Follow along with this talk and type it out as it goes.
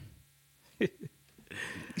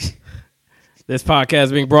This podcast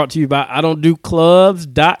is being brought to you by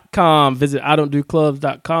IDon'tDoClubs.com. Visit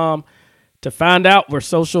IDon'tDoClubs.com to find out where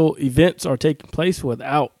social events are taking place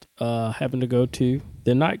without having to go to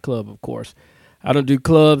the nightclub, of course.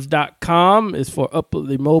 IDon'tDoClubs.com is for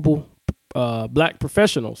upwardly mobile black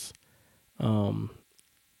professionals.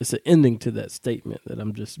 It's an ending to that statement that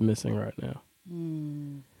I'm just missing right now.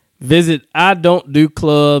 Visit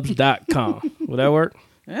IDon'tDoClubs.com. Will that work?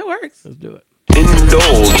 It works. Let's do it.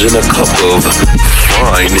 Indulge in a cup of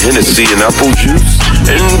fine Hennessy and apple juice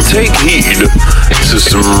and take heed to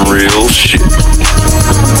some real shit.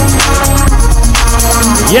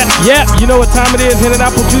 Yeah, you know what time it is. Hen and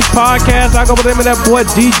Apple Juice Podcast. I go with him and that boy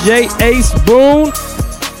DJ Ace Boone.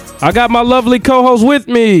 I got my lovely co-host with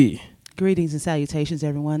me. Greetings and salutations,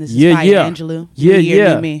 everyone. This is Fire Angelou. New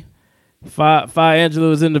year, new me. Fire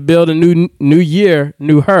Angelou is in the building. New year,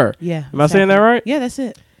 new her. Yeah. Am I saying that right? Yeah, that's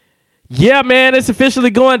it. Yeah, man, it's officially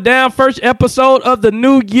going down. First episode of the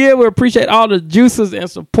new year. We appreciate all the juices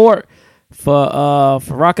and support for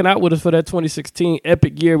rocking out with us for that 2016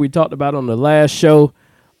 epic year we talked about on the last show.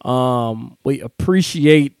 We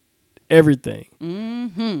appreciate everything.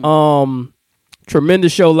 Mm-hmm.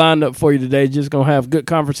 Tremendous show lined up for you today. Just gonna have good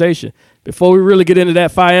conversation. Before we really get into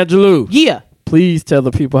that, Fire Angelou. Yeah. Please tell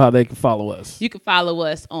the people how they can follow us. You can follow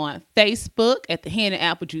us on Facebook at the Hen and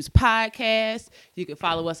Apple Juice Podcast. You can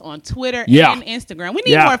follow us on Twitter and Instagram. We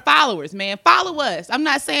need more followers, man. Follow us. I'm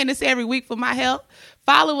not saying this every week for my help.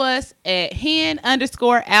 Follow us at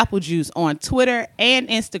Hen_Apple Juice on Twitter and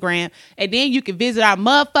Instagram. And then you can visit our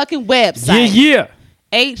motherfucking website. Yeah.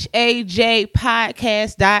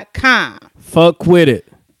 HAJpodcast.com. Fuck with it.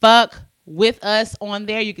 Fuck with us on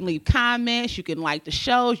there. You can leave comments. You can like the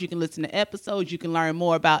shows. You can listen to episodes. You can learn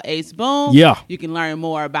more about Ace Boone. Yeah. You can learn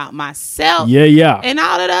more about myself. Yeah. And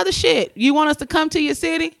all that other shit. You want us to come to your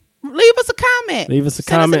city? Leave us a comment.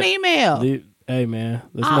 Send us an email. Hey, man.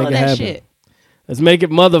 Let's all make of it that happen. Shit. Let's make it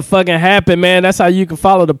motherfucking happen, man. That's how you can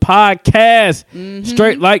follow the podcast. Mm-hmm.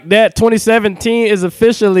 Straight like that. 2017 is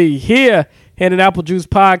officially here. Hen and Apple Juice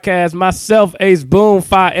Podcast. Myself, Ace Boone,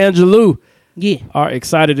 Fire Angelou. Yeah. Are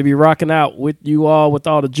excited to be rocking out with you all with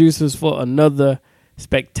all the juices for another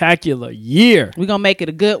spectacular year. We're going to make it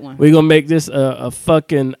a good one. We're going to make this a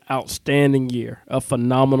fucking outstanding year. A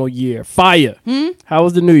phenomenal year. Fire. How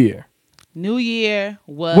was the new year? New year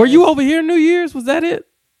was... Were you over here New Year's? Was that it?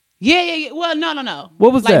 Yeah. Well, no.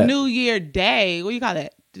 What was that? Like New Year Day. What do you call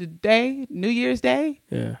that? The day? New Year's Day?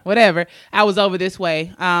 Yeah. Whatever. I was over this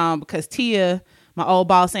way because Tia... My old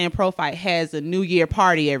boss and Profite has a New Year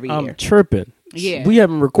party every year. I'm tripping. Yeah. We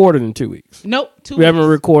haven't recorded in 2 weeks. Nope. 2 weeks. We haven't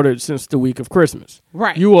recorded since the week of Christmas.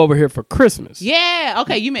 Right. You over here for Christmas. Yeah.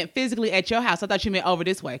 Okay. You meant physically at your house. I thought you meant over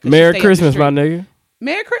this way. Merry Christmas, my nigga.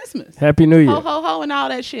 Merry Christmas. Happy New Year. Ho, ho, ho, and all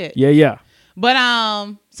that shit. Yeah. But,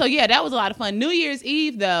 so yeah, that was a lot of fun. New Year's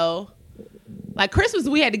Eve, though, like Christmas,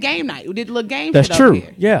 we had the game night. We did a little game That's shit true. over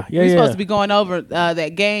here. Yeah. We're supposed to be going over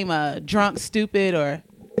that game, Drunk, Stupid, or...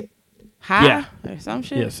 High or some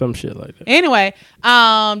shit. Yeah, some shit like that. Anyway,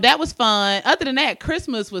 that was fun. Other than that,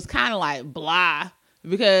 Christmas was kind of like blah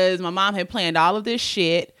because my mom had planned all of this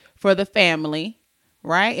shit for the family,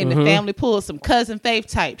 right? And the family pulled some cousin Faith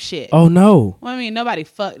type shit. Oh no! Well, I mean, nobody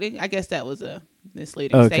fucked. I guess that was a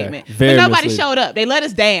misleading statement. Very but nobody misleading. showed up. They let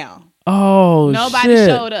us down. Oh, nobody shit.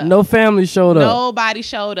 showed up. No family showed up. Nobody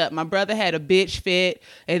showed up. My brother had a bitch fit,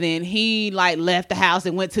 and then he like left the house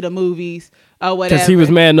and went to the movies. Or whatever. Because he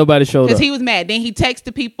was mad nobody showed up. Because he was mad. Then he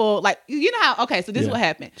texted people, like, you know how, okay, so this is what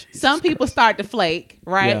happened. Some people start to flake,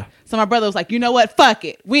 right? Yeah. So my brother was like, you know what? Fuck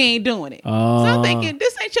it. We ain't doing it. So Oh. I'm thinking,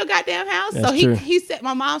 this ain't your goddamn house. That's So true. he said,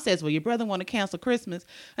 my mom says, well, your brother want to cancel Christmas.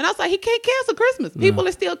 And I was like, he can't cancel Christmas. People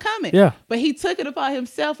are still coming. Yeah. But he took it upon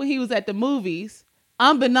himself when he was at the movies,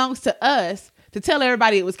 unbeknownst to us, to tell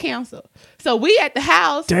everybody it was canceled. So we at the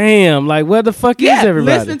house. Damn, like where the fuck is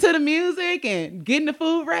everybody? Listening to the music and getting the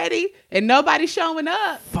food ready and nobody showing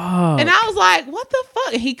up. Fuck. And I was like, what the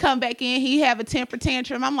fuck? And he come back in, he have a temper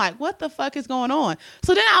tantrum. I'm like, what the fuck is going on?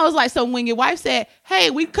 So then I was like, so when your wife said,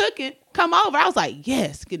 hey, we cooking, come over. I was like,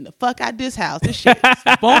 yes, getting the fuck out this house. This shit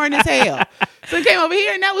is boring as hell. So I came over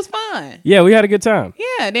here and that was fun. Yeah, we had a good time.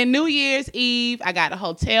 Yeah. Then New Year's Eve, I got a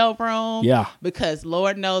hotel room. Yeah. Because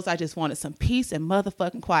Lord knows I just wanted some peace and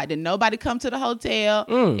motherfucking quiet. Didn't nobody come to the hotel.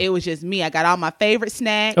 It was just me. I got all my favorite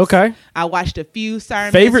snacks. Okay. I watched a few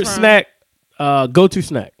sermons. Favorite snack, go-to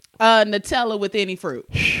snack? Nutella with any fruit.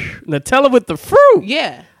 Nutella with the fruit?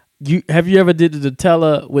 Yeah. Have you ever did the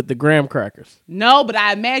Nutella with the graham crackers? No, but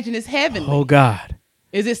I imagine it's heavenly. Oh, God.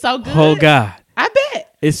 Is it so good? Oh, God. I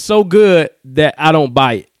bet. It's so good that I don't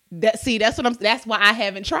buy it. That's why I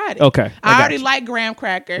haven't tried it. Okay. I already like graham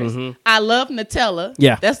crackers. Mm-hmm. I love Nutella.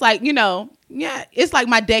 Yeah. That's like, it's like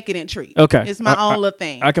my decadent treat. Okay. It's my own little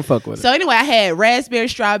thing. I can fuck with it. So anyway, I had raspberry,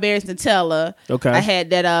 strawberries, Nutella. Okay. I had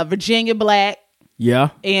that Virginia Black. Yeah.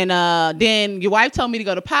 And then your wife told me to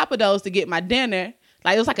go to Papa Do's to get my dinner.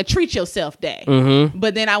 Like, it was like a treat yourself day. Mm-hmm.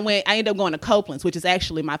 But then I ended up going to Copeland's, which is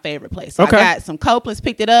actually my favorite place. So I got some Copeland's,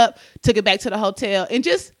 picked it up, took it back to the hotel, and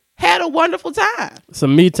just had a wonderful time.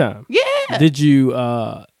 Some me time. Yeah. Did you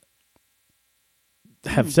have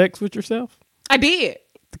sex with yourself? I did.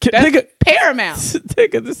 That's paramount.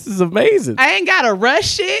 Nigga, this is amazing. I ain't got to rush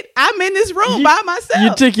shit. I'm in this room by myself.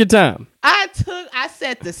 You took your time. I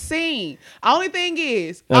set the scene. Only thing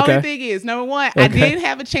is, number one, I didn't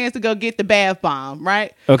have a chance to go get the bath bomb,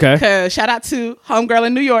 right? Okay. Because shout out to homegirl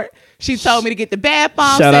in New York. She told me to get the bath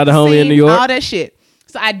bomb. Shout out to homie in New York. All that shit.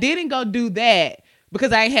 So I didn't go do that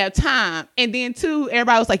because I didn't have time. And then two,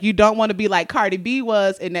 everybody was like, you don't want to be like Cardi B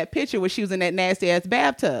was in that picture where she was in that nasty ass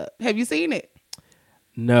bathtub. Have you seen it?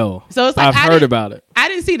 No. So it's like I've heard about it. I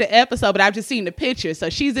didn't see the episode, but I've just seen the picture. So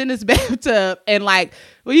she's in this bathtub and like,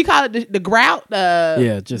 what do you call it? The grout?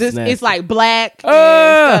 It's like black.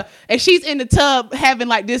 And she's in the tub having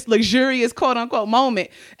like this luxurious quote unquote moment.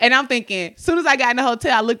 And I'm thinking, as soon as I got in the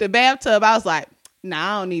hotel, I looked at the bathtub. I was like,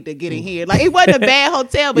 nah, I don't need to get in here. Like, it wasn't a bad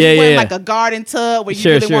hotel, but it wasn't like a garden tub where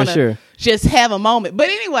you really want to just have a moment. But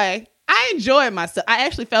anyway, I enjoyed myself. I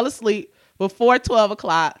actually fell asleep before 12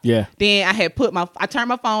 o'clock. Yeah. Then I turned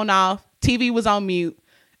my phone off. TV was on mute.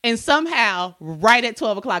 And somehow, right at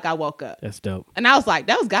 12 o'clock, I woke up. That's dope. And I was like,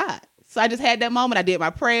 that was God. So I just had that moment. I did my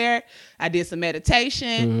prayer. I did some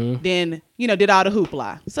meditation. Mm-hmm. Then, did all the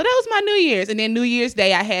hoopla. So that was my New Year's. And then New Year's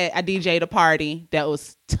Day, I DJ'd a party that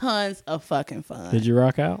was tons of fucking fun. Did you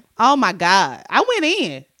rock out? Oh, my God. I went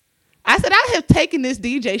in. I said, I have taken this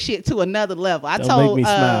DJ shit to another level. I told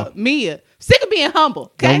Mia, sick of being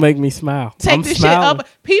humble. Okay? Don't make me smile. Take this shit up.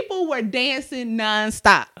 People were dancing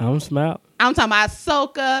nonstop. I'm smiling. I'm talking about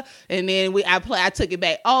soca, and then I took it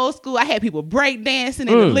back old school. I had people break dancing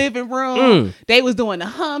in the living room. They was doing the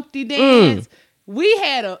Humpty dance.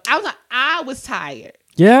 I was tired.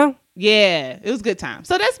 Yeah? Yeah. It was a good time.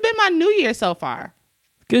 So that's been my New Year so far.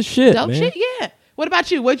 Good shit, Dope man. shit, yeah. What about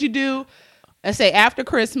you? What'd you do? Let's say after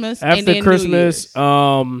Christmas. After and then Christmas,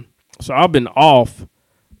 so I've been off.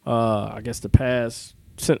 I guess the past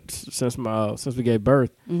since we gave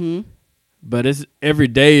birth. Mm-hmm. But it's every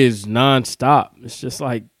day is nonstop. It's just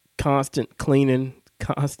like constant cleaning,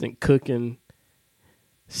 constant cooking,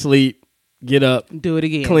 sleep, get up, do it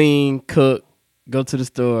again, clean, cook, go to the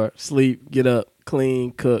store, sleep, get up,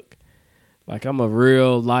 clean, cook. Like, I'm a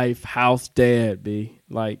real life house dad, B.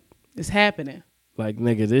 Like, it's happening. Like,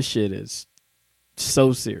 nigga, this shit is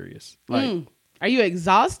so serious. Like, are you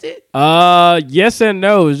exhausted? Yes and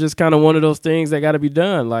no. It's just kind of one of those things that got to be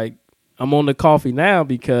done. Like, I'm on the coffee now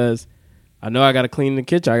because I know I got to clean the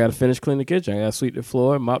kitchen. I got to finish cleaning the kitchen. I got to sweep the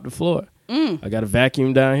floor, mop the floor. I got to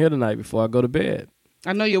vacuum down here tonight before I go to bed.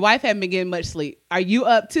 I know your wife haven't been getting much sleep. Are you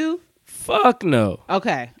up too? Fuck no.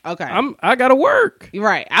 Okay. I got to work. You're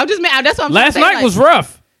right. That's what I'm Last saying. night was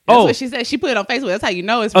rough. That's what she said. She put it on Facebook. That's how you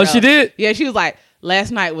know it's rough. Oh, she did? Yeah, she was like,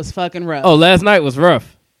 last night was fucking rough. Oh, last night was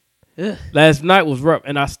rough. Ugh. Last night was rough.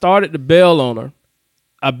 And I started to bail on her.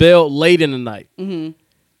 I bailed late in the night. Mm-hmm.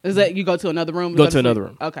 Is that you go to another room? Go to another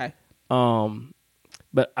room. Okay.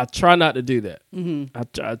 But I try not to do that. Mm-hmm.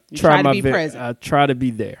 I try to be present. I try to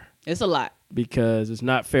be there. It's a lot. Because it's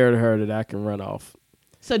not fair to her that I can run off.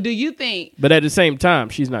 So do you think... But at the same time,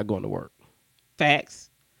 she's not going to work. Facts.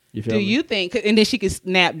 You feel me? You think... And then she can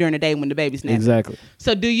nap during the day when the baby's napping. Exactly.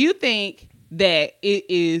 So do you think that it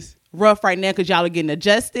is rough right now because y'all are getting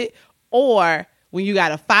adjusted? Or when you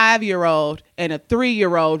got a 5-year-old and a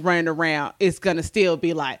 3-year-old running around, it's going to still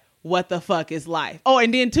be like, what the fuck is life? Oh,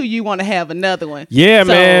 and then too, you want to have another one. Yeah, so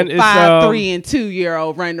man. 5, 3, and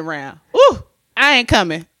 2-year-old running around. Ooh, I ain't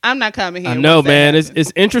coming. I'm not coming here. I know, man.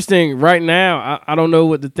 It's interesting right now. I don't know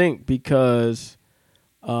what to think because,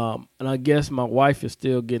 and I guess my wife is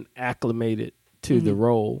still getting acclimated to the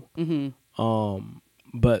role. Mm-hmm.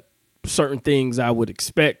 But certain things I would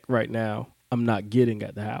expect right now, I'm not getting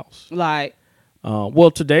at the house. Like, well,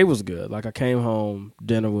 today was good. Like, I came home,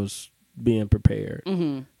 dinner was being prepared.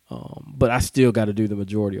 Mm-hmm. But I still got to do the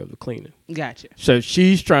majority of the cleaning. Gotcha. So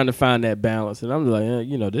she's trying to find that balance, and I'm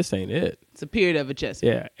like, this ain't it. It's a period of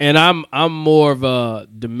adjustment. Yeah, and I'm more of a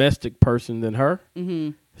domestic person than her. Mm-hmm.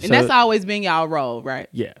 So, and that's always been y'all role, right?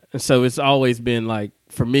 Yeah, and so it's always been like,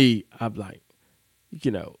 for me, I'm like,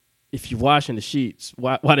 if you're washing the sheets,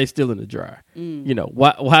 why they still in the dryer?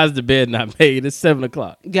 Why is the bed not made? It's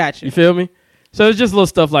 7:00. Gotcha. You feel me? So it's just little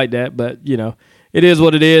stuff like that, but It is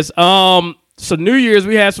what it is. So New Year's,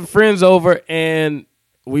 we had some friends over, and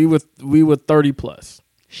we were 30 plus.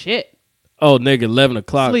 Shit. Oh, nigga, 11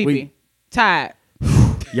 o'clock. Sleepy. Tired.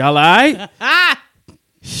 Y'all all right?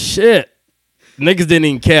 Shit. Niggas didn't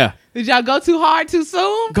even care. Did y'all go too hard too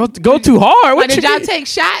soon? Go too hard? What did y'all take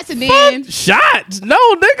shots and then... Shots? No,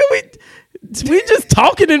 nigga, we just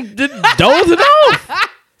talking and dozing off.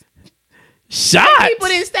 Shots. People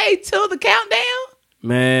didn't stay till the countdown?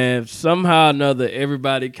 Man, somehow or another,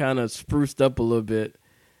 everybody kind of spruced up a little bit,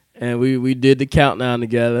 and we did the countdown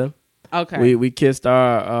together. Okay. We kissed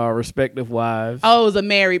our respective wives. Oh, it was a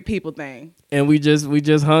married people thing. And we just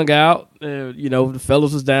hung out. The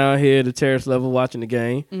fellas was down here at the terrace level watching the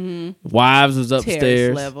game. Mm-hmm. Wives was upstairs.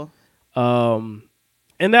 Terrace level.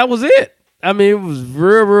 And that was it. I mean, it was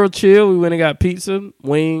real chill. We went and got pizza,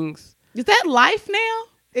 wings. Is that life now?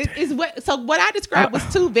 So what I described was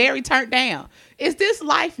too very turned down. Is this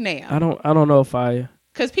life now? I don't know if I...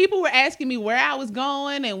 Because people were asking me where I was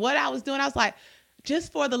going and what I was doing. I was like,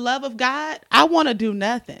 just for the love of God, I want to do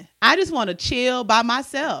nothing. I just want to chill by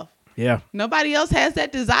myself. Yeah. Nobody else has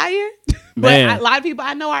that desire. Man. But a lot of people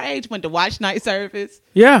I know our age went to watch night service.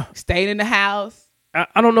 Yeah. Stayed in the house.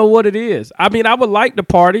 I don't know what it is. I mean, I would like to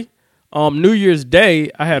party. New Year's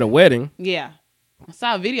Day, I had a wedding. Yeah. I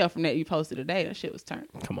saw a video from that you posted today. That shit was turned.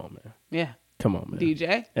 Come on, man. Yeah. Come on, man.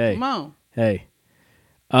 DJ. Hey. Come on. Hey.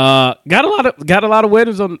 Got a lot of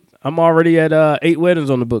weddings on. I'm already at 8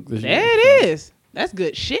 weddings on the book this year. There it is. That's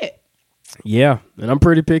good shit. Yeah, and I'm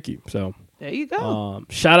pretty picky. So there you go.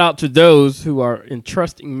 Shout out to those who are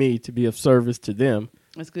entrusting me to be of service to them.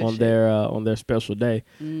 That's good on shit. their special day.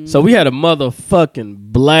 So we had a motherfucking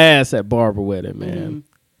blast at Barbara wedding, man.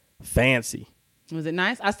 Fancy. Was it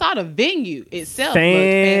nice? I saw the venue itself.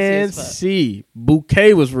 Fancy.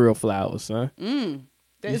 Bouquet was real flowers, son.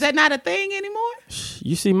 Is that not a thing anymore?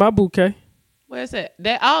 You see my bouquet? Where's that?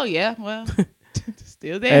 Oh yeah. Well,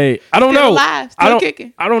 still there. Hey, I don't know. Alive, still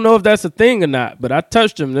kicking. I don't know if that's a thing or not, but I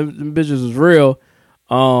touched them. Them bitches was real.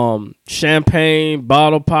 Champagne,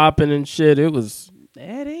 bottle popping and shit. It was.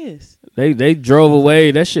 That is. They drove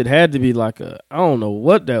away. That shit had to be like I don't know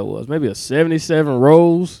what that was. Maybe a 77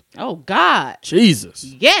 Rose. Oh God. Jesus.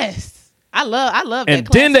 Yes. I love and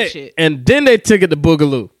that classic shit. And then they took it to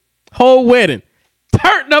Boogaloo. Whole wedding.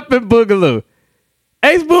 Turned up in Boogaloo.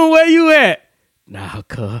 Ace Boone, where you at? Nah,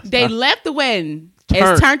 cuz. They left the wedding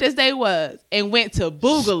as turned as they was and went to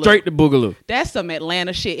Boogaloo. Straight to Boogaloo. That's some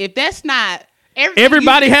Atlanta shit. If that's not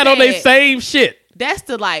everybody had on their same shit. That's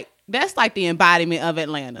like the embodiment of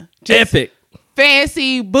Atlanta. Just epic.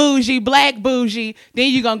 Fancy, bougie, black bougie.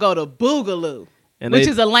 Then you're gonna go to Boogaloo, which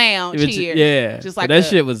is a lounge here. Yeah. Just like that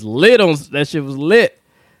shit was lit that shit was lit.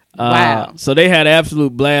 Wow. So they had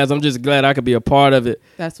absolute blast. I'm just glad I could be a part of it.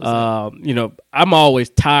 That's what's up. I'm always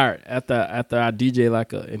tired after I DJ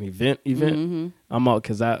like an event. Mm-hmm. I'm all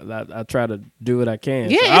because I try to do what I can.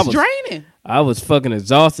 Yeah, so it's draining. I was fucking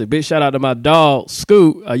exhausted. Big shout out to my dog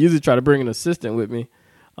Scoot. I usually try to bring an assistant with me.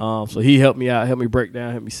 So he helped me out, helped me break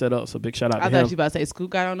down, helped me set up. So big shout out to him. I thought you about to say Scoot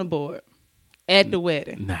got on the board at the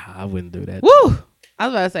wedding. Nah, I wouldn't do that. Woo! I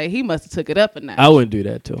was about to say he must have took it up a notch. I wouldn't do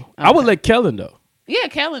that too. Okay. I would let Kellen though. Yeah,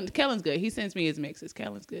 Kellen's good. He sends me his mixes.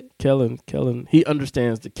 Kellen's good. Kellen, he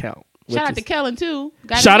understands the count. Shout out to Kellen too.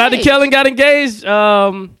 Out to Kellen, got engaged.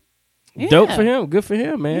 Dope for him. Good for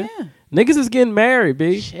him, man. Yeah. Niggas is getting married,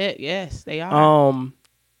 B. Shit, yes, they are.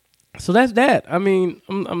 So that's that. I mean,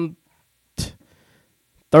 I'm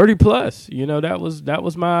 30 plus. That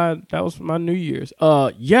was my New Year's.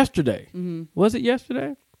 Yesterday. Mm-hmm. Was it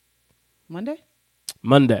yesterday? Monday.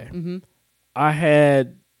 Mm-hmm.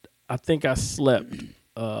 I think I slept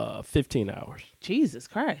 15 hours. Jesus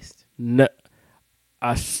Christ. No,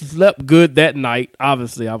 I slept good that night.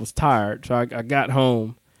 Obviously, I was tired, so I got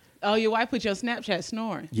home. Oh, your wife put your Snapchat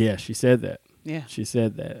snoring. Yeah, she said that. Yeah. She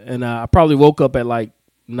said that. And I probably woke up at like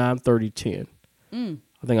 9:30, 10.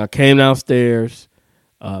 I think I came downstairs,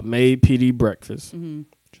 made PD breakfast,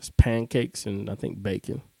 just pancakes and I think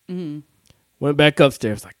bacon. Mm-hmm. Went back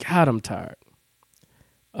upstairs, like, God, I'm tired.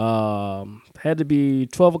 Had to be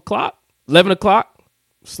 12 o'clock, 11 o'clock.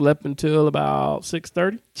 Slept until about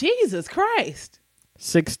 6:30. Jesus Christ.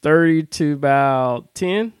 6:30 to about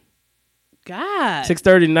 10. God.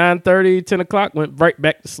 6:30, 9:30, 10 o'clock. Went right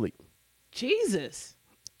back to sleep. Jesus.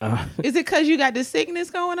 Is it because you got this sickness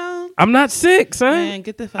going on? I'm not sick, son. Man,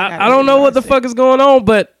 get the fuck out of here. I don't know what the fuck is going on,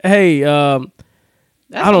 but hey, I don't know.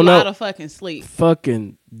 That's a lot of fucking sleep.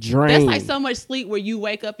 Fucking drain. That's like so much sleep where you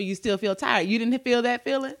wake up and you still feel tired. You didn't feel that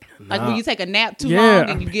feeling? Nah. Like when you take a nap too long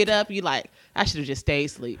and you get up, you like, I should have just stayed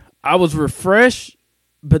asleep. I was refreshed,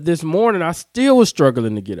 But this morning, I still was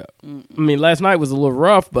struggling to get up. I mean, last night was a little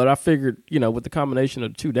rough, but I figured, with the combination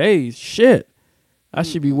of 2 days, shit, I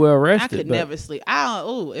should be well rested. I could never sleep.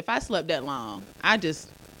 If I slept that long, I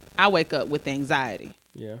wake up with anxiety.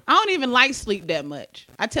 Yeah. I don't even like sleep that much.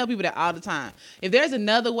 I tell people that all the time. If there's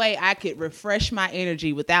another way I could refresh my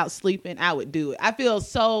energy without sleeping, I would do it. I feel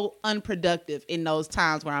so unproductive in those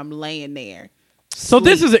times where I'm laying there. So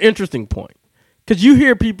this is an interesting point. Because you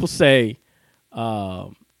hear people say, those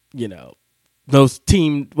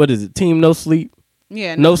team, what is it? Team no sleep?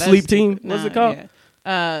 Yeah. No sleep team? What's it called?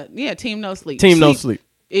 Yeah. Team no sleep. No sleep.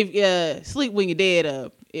 If sleep when you're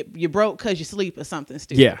dead, you broke because you sleep or something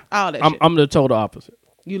stupid. Yeah. All that shit. I'm the total opposite.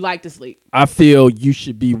 You like to sleep. I feel you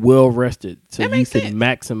should be well rested so you sense. can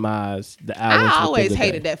maximize the hours. I always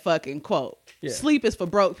hated that fucking quote. Yeah. Sleep is for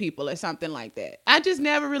broke people or something like that. I just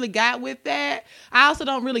never really got with that. I also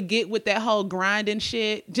don't really get with that whole grinding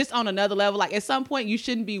shit. Just on another level, like at some point you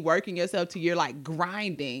shouldn't be working yourself to you're like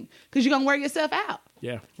grinding because you're gonna wear yourself out.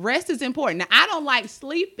 Yeah. Rest is important. Now I don't like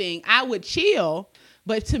sleeping. I would chill,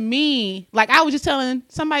 but to me, like I was just telling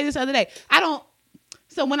somebody this other day,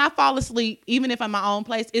 so when I fall asleep, even if I'm in my own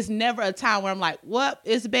place, it's never a time where I'm like, what?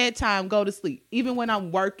 It's bedtime, go to sleep. Even when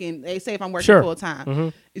I'm working, they say if I'm working full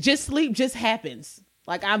time, just sleep just happens.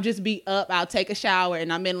 Like I'll just be up, I'll take a shower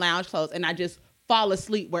and I'm in lounge clothes and I just fall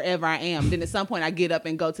asleep wherever I am. Then at some point I get up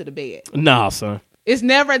and go to the bed. Nah, son. It's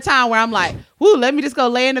never a time where I'm like, woo, let me just go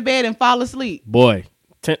lay in the bed and fall asleep. Boy,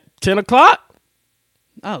 10 o'clock?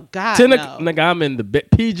 Oh, God, 10 no. Nigga, I'm in the bed,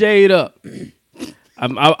 PJ'd up.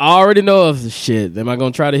 I already know of the shit. Am I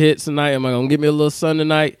gonna try to hit tonight? Am I gonna get me a little sun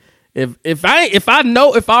tonight? If I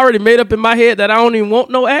already made up in my head that I don't even want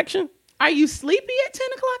no action. Are you sleepy at 10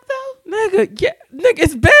 o'clock though? Nigga,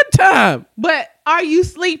 it's bedtime. But are you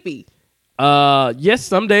sleepy? Yes,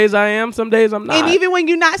 some days I am, some days I'm not. And even when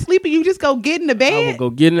you're not sleepy, you just go get in the bed? I will go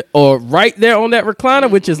get in it, or right there on that recliner,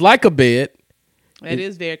 which is like a bed. It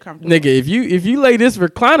is very comfortable. Nigga, if you lay this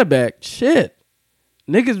recliner back, shit.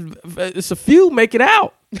 Niggas, it's a few make it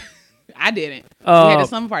out. I didn't. We had a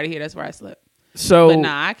summer party here. That's where I slept. But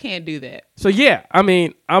nah, I can't do that. So yeah, I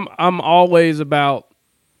mean, I'm always about.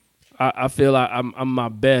 I feel like I'm my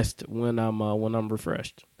best when I'm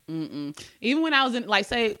refreshed. Even when I was in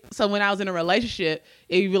when I was in a relationship,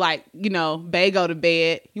 if you were like, babe, go to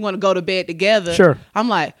bed. You want to go to bed together? Sure. I'm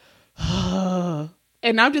like,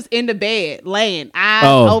 and I'm just in the bed, laying,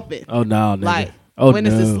 eyes open. Oh no, nigga. Like, when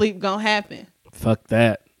is the sleep gonna happen? Fuck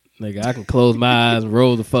that, nigga. I can close my eyes and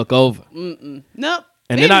roll the fuck over. Nope.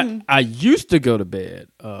 And then I used to go to bed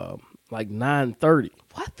like 9:30.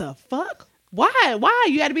 What the fuck? Why?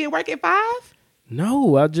 You had to be at work at 5?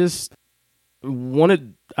 No, I just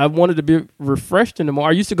wanted to be refreshed in the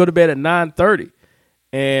morning. I used to go to bed at 9:30,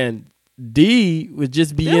 and D would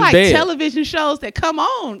just be in bed. Television shows that come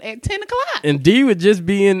on at 10 o'clock. And D would just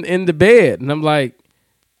be in the bed, and I'm like,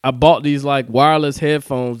 I bought these like wireless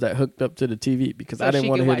headphones that hooked up to the TV because I didn't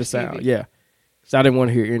want to hear the sound. TV. Yeah, so I didn't want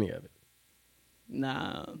to hear any of it.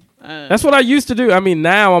 No, that's what I used to do. I mean,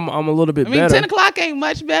 now I'm a little bit better. 10 o'clock ain't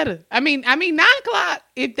much better. I mean 9 o'clock,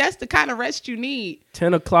 if that's the kind of rest you need.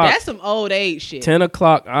 10 o'clock. That's some old age shit. 10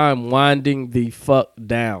 o'clock, I'm winding the fuck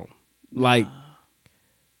down. Like,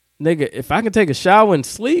 nigga, if I can take a shower and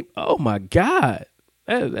sleep, oh my God.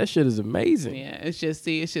 That shit is amazing. Yeah, it's just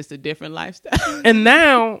a different lifestyle. And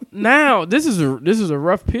now this is a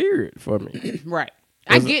rough period for me. Right.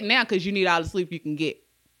 I get now because you need all the sleep you can get.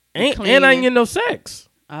 And I ain't getting no sex.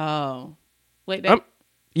 Oh. Wait,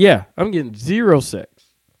 I'm getting zero sex.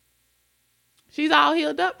 She's all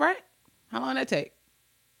healed up, right? How long that take?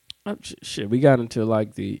 Shit, we got until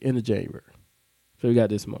like the end of January. So we got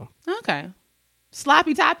this month. Okay.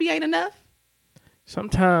 Sloppy toppy ain't enough?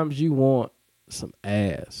 Sometimes you want some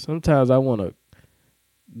ass. Sometimes I want to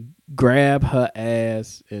grab her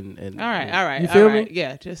ass and all right. You feel me?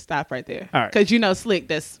 Yeah, just stop right there. All right. Because Slick,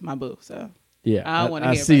 that's my boo. So yeah, I don't want to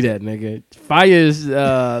I hear see that, nigga. Fire's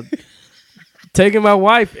taking my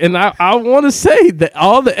wife, and I want to say that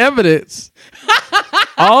all the evidence,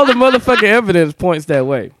 all the motherfucking evidence points that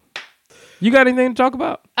way. You got anything to talk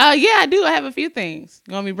about? Yeah, I do. I have a few things.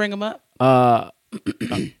 You want me to bring them up? Are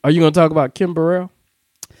you going to talk about Kim Burrell?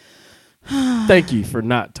 Thank you for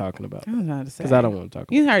not talking about it. Because I don't want to talk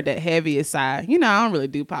about it. You heard that heaviest side. I don't really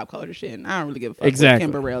do pop culture shit. And I don't really give a fuck with the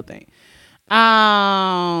Kim Burrell thing.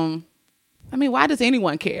 I mean, why does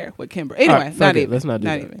anyone care what Kim Burrell? Anyway, not even. Let's not do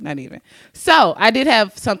that. Not even. So, I did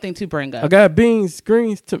have something to bring up. I got beans,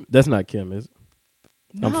 greens. That's not Kim, is it?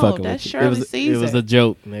 No, I'm fucking that's with Shirley you. Caesar. It was a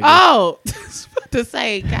joke, nigga. Oh, to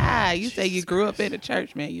say, God, you say you grew up in the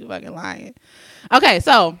church, man. You fucking lying. Okay,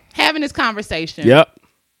 so having this conversation. Yep.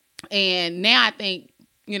 And now I think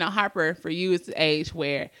Harper for you is the age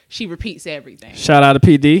where she repeats everything. Shout out to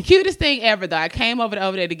PD. Cutest thing ever, though. I came over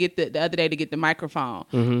there to get the other day to get the microphone.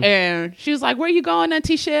 Mm-hmm. And she was like, where you going,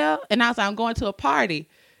 Auntie Shell? And I was like, I'm going to a party.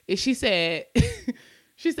 And she said,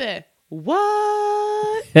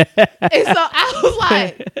 what? And so I was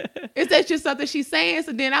like, is that just something she's saying?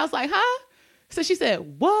 So then I was like, huh? So she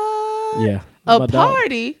said, what? Yeah. A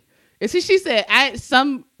party? And so she said,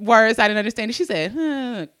 some words I didn't understand. And she said,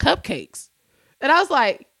 cupcakes. And I was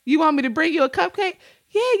like, you want me to bring you a cupcake?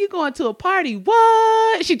 Yeah, you going to a party.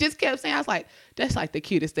 What? She just kept saying, I was like, that's like the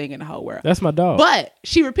cutest thing in the whole world. That's my dog. But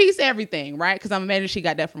she repeats everything, right? Because I'm imagining she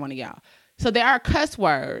got that from one of y'all. So there are cuss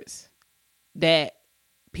words that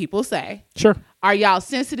people say. Sure. Are y'all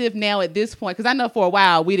sensitive now at this point? Because I know for a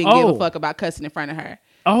while we didn't give a fuck about cussing in front of her.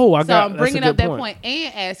 Oh, I'm bringing up that point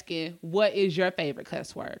and asking, what is your favorite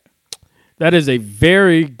cuss word? That is a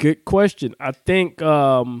very good question. I think,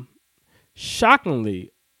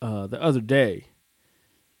 shockingly, the other day,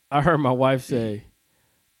 I heard my wife say,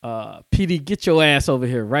 PD, get your ass over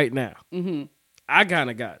here right now. Mm-hmm. I kind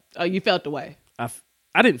of got. Oh, you felt the way. I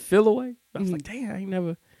didn't feel the way. I was like, damn, I ain't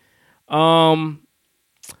never. I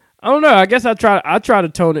don't know. I guess I try to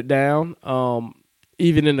tone it down.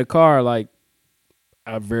 Even in the car, like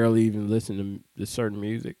I rarely even listen to certain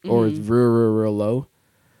music, or it's real low.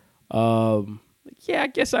 Yeah, I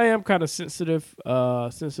guess I am kind of sensitive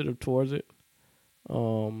towards it.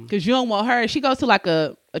 Because you don't want her. She goes to like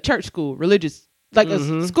a church school, religious, like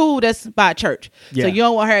a school that's by a church. Yeah. So you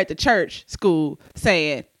don't want her at the church school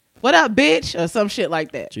saying, what up, bitch? Or some shit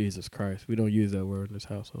like that. Jesus Christ. We don't use that word in this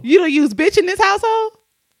household. You don't use bitch in this household?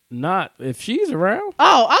 Not if she's around.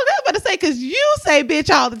 Oh, I was about to say, because you say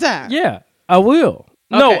bitch all the time. Yeah, I will.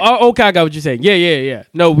 Okay. No, okay, I got what you're saying. Yeah.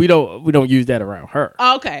 No, we don't use that around her.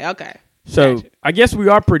 Okay. So gotcha. I guess we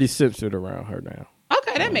are pretty sensitive around her now.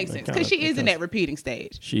 Okay, that makes sense. Because she is in that repeating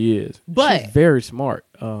stage. She is. But she's very smart.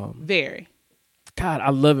 Very. God,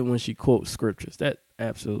 I love it when she quotes scriptures. That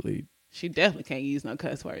absolutely. She definitely can't use no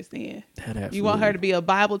cuss words then. That absolutely. You want her to be a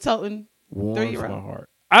Bible-toting 3-year-old? My heart.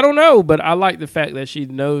 I don't know, but I like the fact that she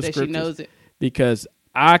knows that scriptures. She knows it. Because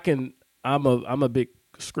I'm a big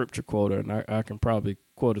scripture quoter, and I can probably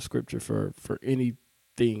quote a scripture for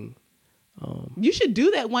anything. You should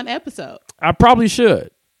do that one episode. I probably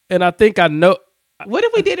should. And I think I know. What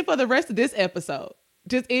if we did it for the rest of this episode?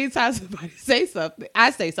 Just anytime somebody say something, I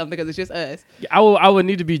say something because it's just us. I would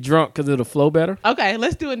need to be drunk because it'll flow better. Okay,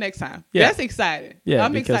 let's do it next time. Yeah. That's exciting. Yeah,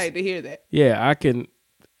 I'm excited to hear that. Yeah, I can.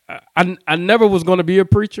 I never was going to be a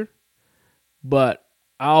preacher, but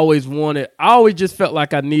I always just felt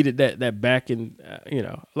like I needed that backing,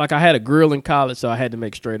 like I had a grill in college, so I had to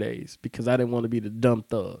make straight A's because I didn't want to be the dumb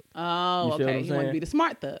thug. Oh, okay. You want to be the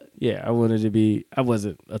smart thug. Yeah, I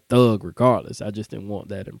wasn't a thug regardless. I just didn't want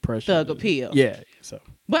that impression. Thug appeal. Yeah, so.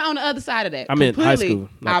 But on the other side of that, I'm in high school,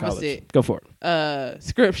 not opposite. College. Go for it.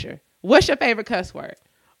 Scripture. What's your favorite cuss word?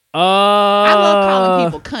 I love calling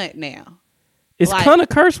people cunt now. Is cunt a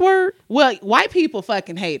curse word? Well, white people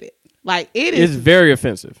fucking hate it. Like it is. It's very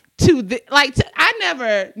offensive. I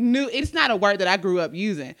never knew. It's not a word that I grew up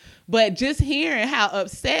using, but just hearing how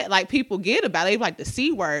upset like people get about it, like the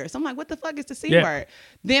C word. So I'm like, what the fuck is the C word?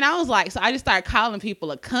 Then I was like, so I just started calling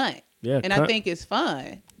people a cunt. Yeah, and cunt. I think it's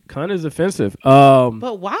fun. Cunt is offensive.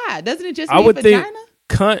 But why? Doesn't it just mean vagina? Think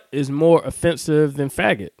cunt is more offensive than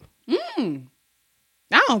faggot.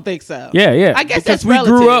 I don't think so. Yeah. I guess because that's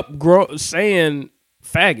relative. We grew up saying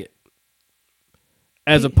faggot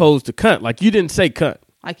as opposed to cunt. Like you didn't say cunt.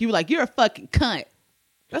 Like you were like, you're a fucking cunt.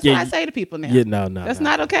 That's what I say to people now. Yeah, no. That's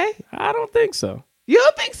not okay? I don't think so. You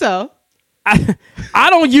don't think so? I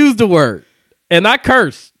don't use the word. And I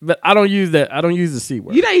curse, but I don't use that. I don't use the C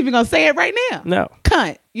word. You're not even going to say it right now? No.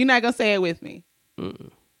 Cunt. You're not going to say it with me?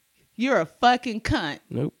 You're a fucking cunt.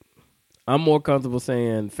 Nope. I'm more comfortable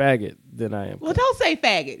saying faggot than I am. Well, don't say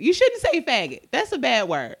faggot. You shouldn't say faggot. That's a bad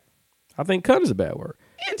word. I think cunt is a bad word.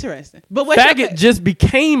 Interesting. But what's faggot just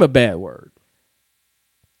became a bad word.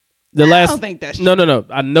 I don't think that's true. No.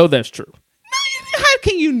 I know that's true. No, how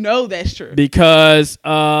can you know that's true? Because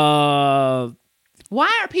why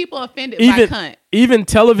are people offended by cunt? Even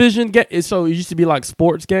television, so it used to be like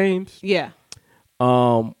sports games. Yeah.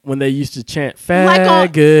 When they used to chant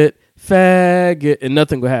faggot, faggot, and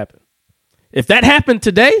nothing would happen. If that happened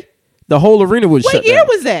today, the whole arena would shut down. What year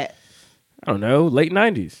was that? I don't know, late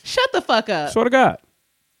 90s. Shut the fuck up. Swear to God.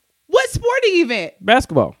 What sporting event?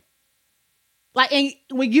 Basketball. Like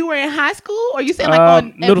when you were in high school, or you said like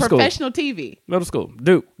on professional TV? Middle school.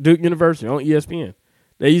 Duke University on ESPN.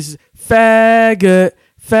 They used to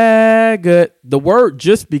faggot. The word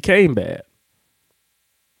just became bad.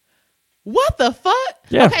 What the fuck?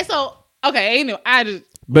 Yeah. Okay, anyway,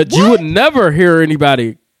 But you would never hear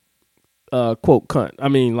anybody quote cunt. I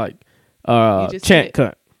mean, like chant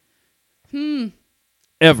cunt.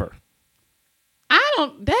 Ever.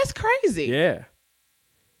 That's crazy. Yeah.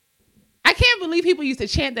 I can't believe people used to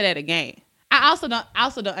chant that at a game. I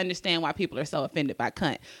also don't understand why people are so offended by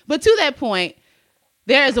cunt. But to that point,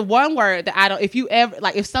 there is a one word that I don't.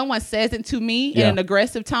 If someone says it to me in an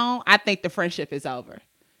aggressive tone, I think the friendship is over,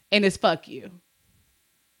 and it's fuck you.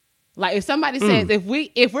 Like if somebody says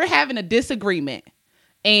if we're having a disagreement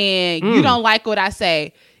and you don't like what I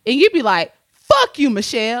say, and you be like, fuck you,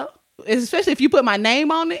 Michelle. Especially if you put my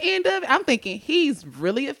name on the end of it, I'm thinking he's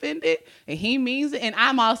really offended and he means it, and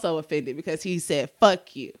I'm also offended because he said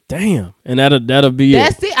fuck you. Damn, and that'll be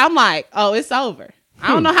That's it. I'm like, oh, it's over. I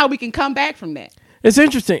don't know how we can come back from that. It's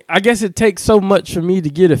interesting. I guess it takes so much for me to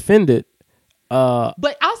get offended.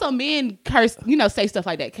 But also men curse, say stuff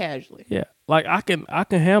like that casually. Yeah, like I can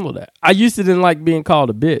handle that. I used to didn't like being called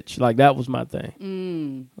a bitch. Like that was my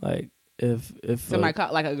thing. Like if somebody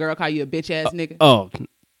like a girl call you a bitch ass nigga. Oh.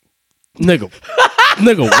 Nigga,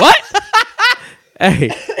 what?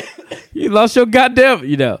 Hey, you lost your goddamn,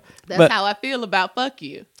 That's how I feel about fuck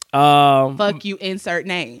you. Fuck you, insert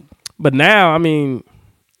name. But now, I mean,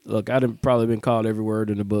 look, I've probably been called every word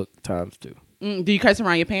in the book times two. Do you curse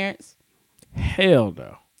around your parents? Hell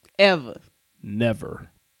no. Ever? Never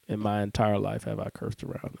in my entire life have I cursed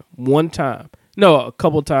around them. One time. No, a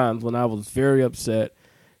couple times when I was very upset,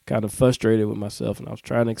 kind of frustrated with myself, and I was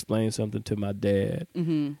trying to explain something to my dad.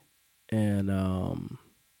 Mm-hmm. And I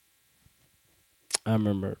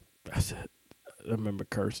remember cursing,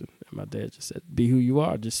 and my dad just said, "Be who you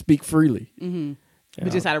are. Just speak freely." Mm-hmm.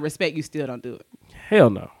 But just out of respect, you still don't do it. Hell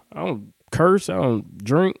no. I don't curse. I don't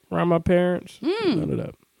drink around my parents. None of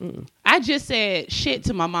that. I just said shit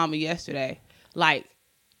to my mama yesterday, like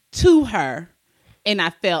to her, and I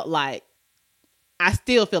felt like I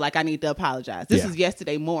still feel like I need to apologize. This is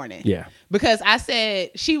yesterday morning. Yeah. Because I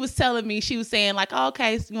said, she was saying like, oh,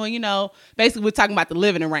 okay, so, basically we're talking about the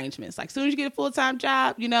living arrangements. Like, as soon as you get a full-time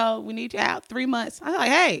job, we need you out 3 months. I was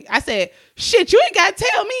like, hey, I said, shit, you ain't got to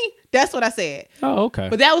tell me. That's what I said. Oh, okay.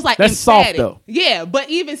 But that was like, that's emphatic. Soft though. Yeah. But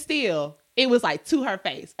even still, it was like to her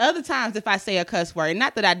face. Other times if I say a cuss word,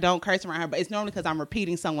 not that I don't curse around her, but it's normally because I'm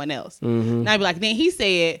repeating someone else. Mm-hmm. And I'd be like, then he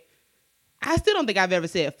said, I still don't think I've ever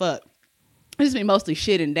said fuck. It's been mostly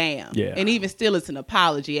shit and damn. Yeah. And even still, it's an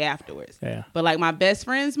apology afterwards. Yeah. But like my best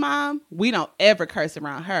friend's mom, we don't ever curse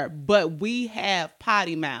around her. But we have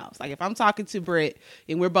potty mouths. Like if I'm talking to Britt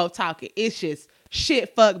and we're both talking, it's just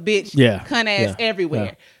shit, fuck, bitch, cunt ass everywhere.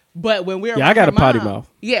 Yeah. But when we're I got a potty mouth.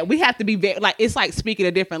 Yeah, we have to be very, like, it's like speaking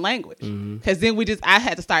a different language. Because then I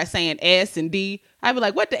had to start saying S and D. I'd be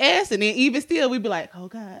like, what the S? And then even still, we'd be like, oh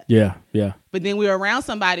God. Yeah, yeah. But then we were around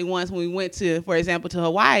somebody once when we went to, for example, to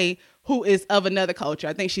Hawaii, who is of another culture.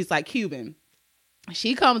 I think she's like Cuban.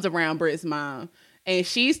 She comes around Britt's mom and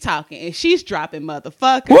she's talking and she's dropping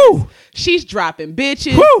motherfuckers. Woo! She's dropping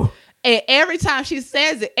bitches. Woo! And every time she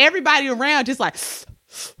says it, everybody around just like,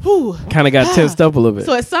 whew. Kind of got tensed up a little bit.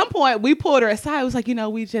 So at some point we pulled her aside. It was like,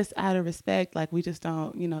 we just out of respect, like we just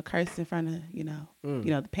don't, curse in front of,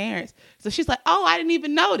 the parents. So she's like, oh, I didn't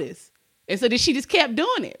even notice. And so then she just kept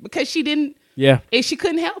doing it because she didn't. Yeah. And she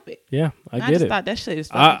couldn't help it. Yeah, I get it. I just thought that shit is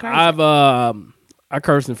fucking crazy. I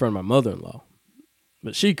cursed in front of my mother-in-law,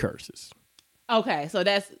 but she curses. Okay, so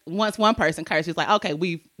that's once one person curses, it's like, okay,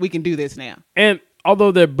 we can do this now. And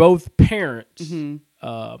although they're both parents,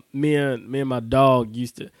 me and my dog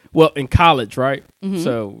used to, in college, right? Mm-hmm.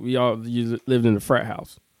 So we all lived in a frat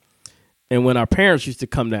house. And when our parents used to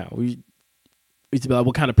come down, we used to be like,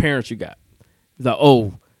 what kind of parents you got? It's like,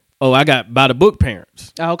 oh, I got by the book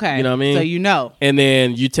parents. Okay. You know what I mean? So And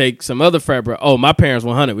then you take some other frat bro. Oh, my parents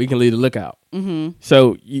 100. We can leave the lookout. Mm-hmm.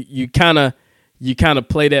 So you kind of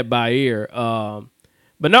play that by ear.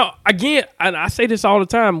 But no, again, I say this all the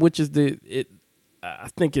time, which is I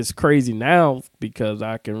think it's crazy now because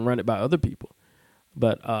I can run it by other people.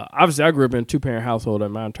 But obviously, I grew up in a 2-parent household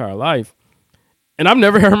in my entire life, and I've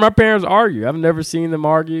never heard my parents argue. I've never seen them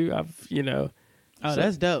argue. Oh,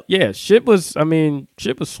 that's dope. Yeah, shit was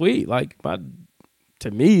sweet. Like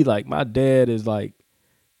to me, my dad is like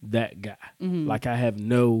that guy. Mm-hmm. Like I have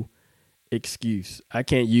no excuse. I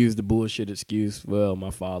can't use the bullshit excuse. Well,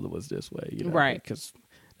 my father was this way, right? Because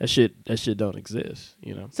that shit don't exist,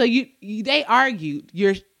 So they argued.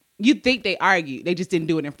 You think they argued? They just didn't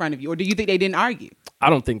do it in front of you, or do you think they didn't argue?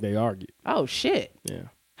 I don't think they argued. Oh shit! Yeah.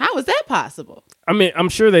 How is that possible? I mean, I'm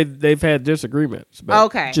sure they've had disagreements,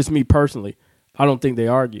 but just me personally, I don't think they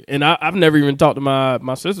argue. And I've never even talked to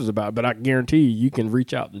my sisters about it, but I guarantee you can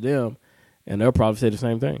reach out to them and they'll probably say the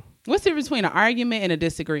same thing. What's the difference between an argument and a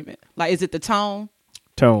disagreement? Like, is it the tone?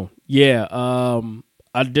 Tone. Yeah.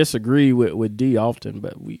 I disagree with D often,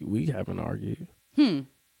 but we haven't argued.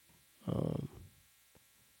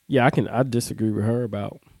 Yeah, I disagree with her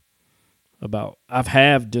about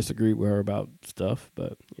I've disagreed with her about stuff,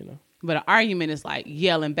 but you know. But an argument is like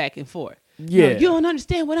yelling back and forth. Yeah. No, you don't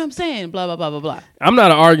understand what I'm saying, blah, blah, blah, blah, blah. I'm not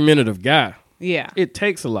an argumentative guy. Yeah. It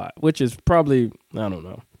takes a lot, which is probably, I don't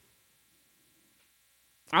know.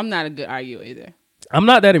 I'm not a good arguer either. I'm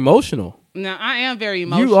not that emotional. No, I am very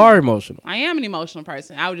emotional. You are emotional. I am an emotional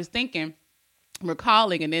person. I was just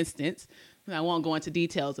recalling an instance, and I won't go into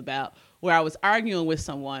details about, where I was arguing with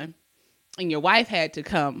someone, and your wife had to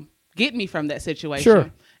come get me from that situation.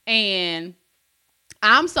 Sure. And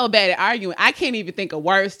I'm so bad at arguing, I can't even think of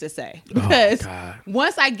words to say. Because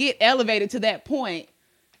once I get elevated to that point,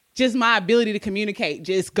 just my ability to communicate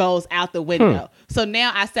just goes out the window. So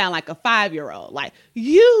now I sound like a 5-year-old. Like,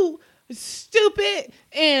 you stupid,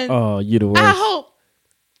 and you the worst. I hope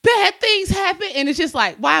bad things happen. And it's just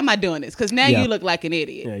like, why am I doing this? Because now you look like an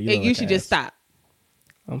idiot. Yeah, you should just stop.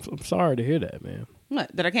 I'm sorry to hear that, man.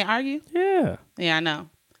 What? That I can't argue? Yeah. Yeah, I know.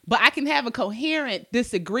 But I can have a coherent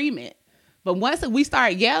disagreement. But once we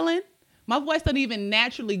start yelling, my voice doesn't even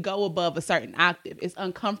naturally go above a certain octave. It's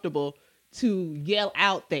uncomfortable to yell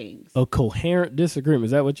out things. A coherent disagreement.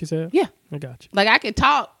 Is that what you said? Yeah. I got you. Like, I can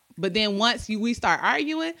talk, but then once we start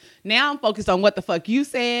arguing, now I'm focused on what the fuck you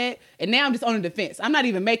said, and now I'm just on the defense. I'm not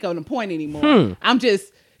even making a point anymore. I'm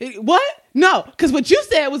just, what? No, because what you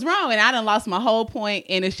said was wrong, and I done lost my whole point,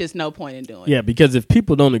 and it's just no point in doing it. Yeah, because if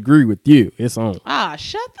people don't agree with you, it's on.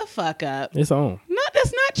 Shut the fuck up. It's on. No,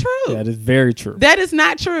 that's not true. That is very true. That is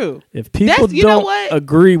not true. If people don't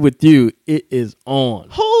agree with you, it is on.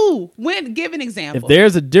 Who? When? Give an example. If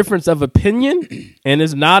there's a difference of opinion and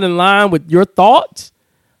it's not in line with your thoughts,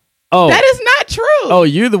 that is not true. Oh,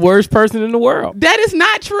 you're the worst person in the world. That is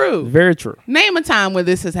not true. Very true. Name a time where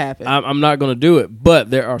this has happened. I'm not going to do it, but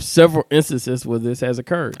there are several instances where this has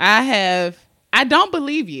occurred. I don't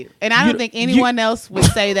believe you, and I don't think anyone else would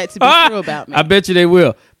say that to be true about me. I bet you they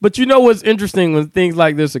will. But you know what's interesting when things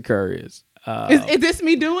like this occur is this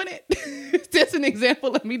me doing it? Is this an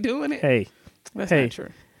example of me doing it? Hey, that's not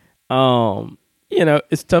true. You know,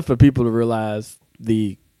 it's tough for people to realize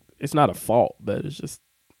it's not a fault, but it's just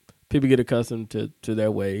people get accustomed to their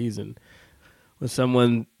ways, and when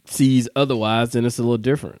someone sees otherwise, then it's a little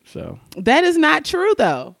different. So that is not true,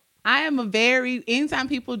 though. I am anytime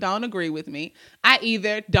people don't agree with me, I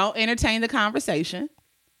either don't entertain the conversation,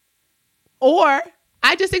 or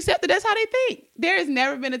I just accept that that's how they think. There has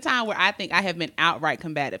never been a time where I think I have been outright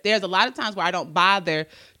combative. There's a lot of times where I don't bother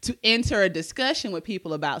to enter a discussion with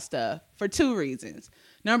people about stuff for 2 reasons.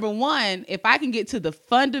 Number one, if I can get to the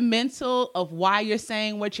fundamental of why you're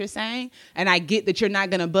saying what you're saying, and I get that you're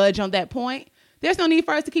not going to budge on that point, there's no need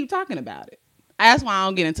for us to keep talking about it. That's why I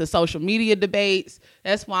don't get into social media debates.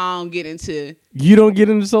 That's why I don't get into... You don't get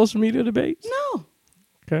into social media debates? No.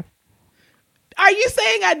 Okay. Are you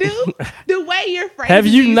saying I do? The way you're phrasing have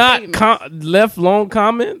you not left long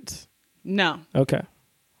comments? No. Okay.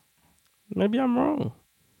 Maybe I'm wrong.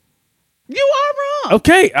 You are wrong.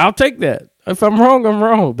 Okay, I'll take that. If I'm wrong, I'm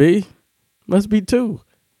wrong, B. Must be 2.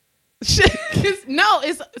 No,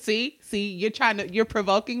 see, you're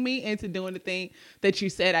provoking me into doing the thing that you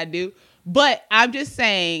said I do. But I'm just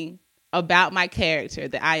saying about my character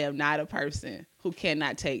that I am not a person who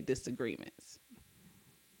cannot take disagreements.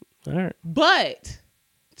 All right. But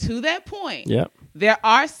to that point, there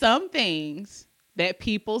are some things that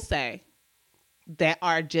people say that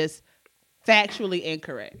are just factually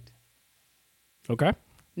incorrect. Okay.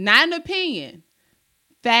 Not an opinion.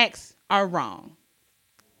 Facts are wrong.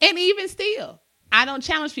 And even still, I don't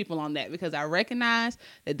challenge people on that because I recognize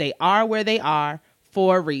that they are where they are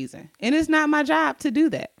for a reason. And it's not my job to do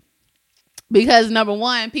that. Because number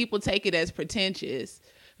one, people take it as pretentious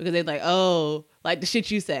because they're like, oh, like the shit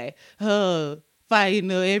you say, oh, fire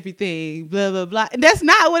know everything, blah, blah, blah. And that's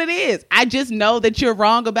not what it is. I just know that you're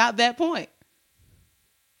wrong about that point.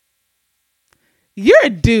 You're a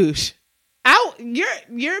douche.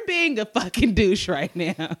 You're being a fucking douche right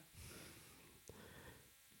now.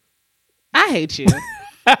 I hate you.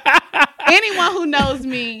 Anyone who knows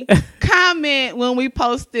me, comment when we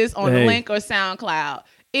post this on the link or SoundCloud.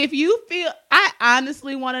 If you feel, I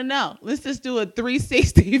honestly want to know. Let's just do a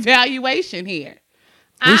 360 evaluation here.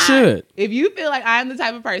 We should. If you feel like I'm the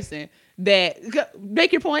type of person that,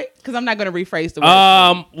 make your point, because I'm not going to rephrase the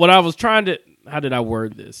word. What I was trying to, how did I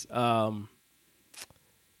word this?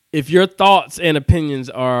 If your thoughts and opinions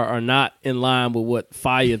are not in line with what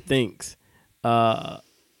Fire thinks,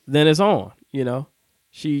 then it's on. You know,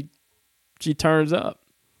 she turns up.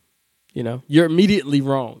 You know, you're immediately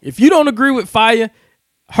wrong. If you don't agree with Fire,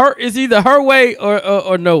 It's either her way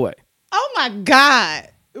or no way. Oh my God.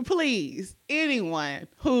 Please, anyone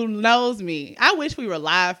who knows me, I wish we were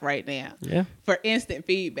live right now for instant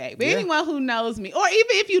feedback. But anyone who knows me, or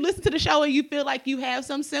even if you listen to the show and you feel like you have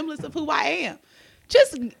some semblance of who I am,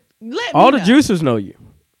 just let me know. All the juicers know you.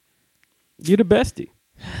 You're the bestie.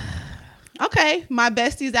 Okay, my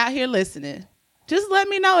bestie's out here listening. Just let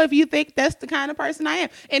me know if you think that's the kind of person I am.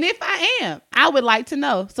 And if I am, I would like to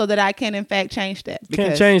know so that I can, in fact, change that. You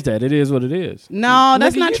can't change that. It is what it is. No,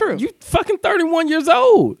 that's not true. You fucking 31 years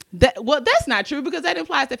old. That's not true because that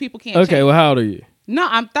implies that people can't change. Okay, well, how old are you? No,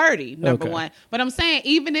 I'm 30, number one. But I'm saying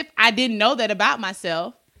even if I didn't know that about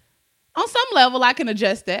myself, on some level, I can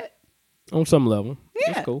adjust that. On some level.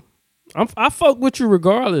 Yeah. That's cool. I fuck with you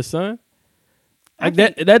regardless, son. Like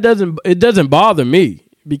it doesn't bother me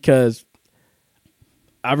because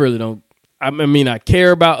I really don't. I mean, I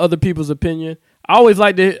care about other people's opinion. I always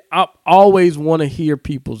want to hear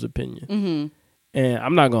people's opinion, and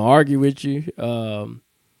I'm not gonna argue with you. I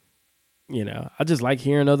just like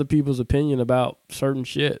hearing other people's opinion about certain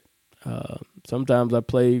shit. Sometimes I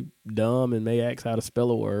play dumb and may ask how to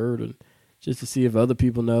spell a word, and just to see if other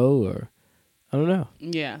people know, or I don't know.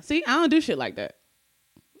 Yeah, see, I don't do shit like that.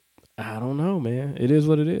 I don't know, man. It is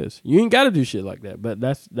what it is. You ain't got to do shit like that, but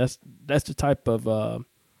that's the type of.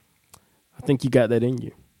 I think you got that in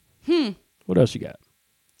you. What else you got?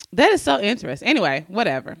 That is so interesting. Anyway,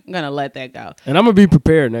 whatever. I'm gonna let that go. And I'm gonna be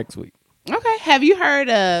prepared next week. Okay. Have you heard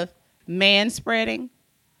of man-spreading?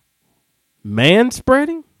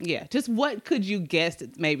 Man-spreading? Yeah. Just what could you guess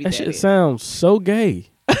that maybe that shit sounds so gay.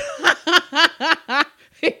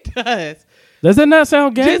 It does. Does that not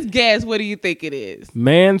sound gay? Just guess. What do you think it is?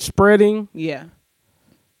 Man-spreading? Yeah.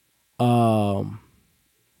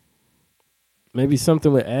 Maybe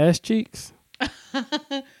something with ass cheeks?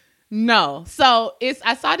 No. So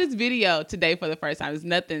I saw this video today for the first time. It's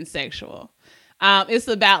nothing sexual. It's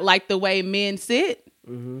about like the way men sit.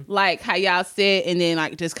 Like how y'all sit and then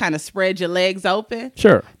like just kind of spread your legs open.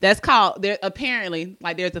 Sure. That's called, apparently,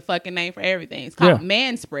 like there's a fucking name for everything. It's called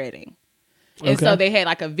man spreading. And so they had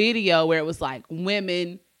like a video where it was like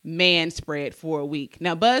women man spread for a week.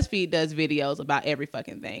 Now BuzzFeed does videos about every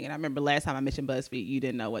fucking thing. And I remember last time I mentioned BuzzFeed, you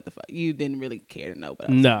didn't know what the fuck. You didn't really care to know.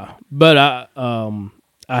 No, but I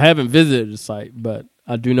haven't visited the site, but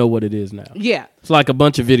I do know what it is now. Yeah. It's like a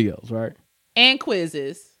bunch of videos, right? And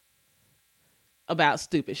quizzes about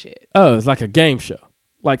stupid shit. Oh, it's like a game show.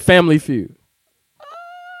 Like Family Feud.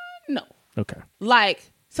 No. Okay.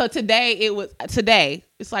 So today,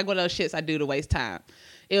 it's like one of those shits I do to waste time.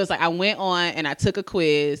 It was like I went on and I took a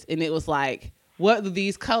quiz and it was like, what do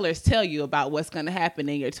these colors tell you about what's going to happen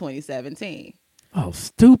in your 2017? Oh,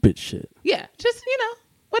 stupid shit. Yeah, just,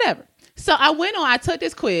 whatever. So I took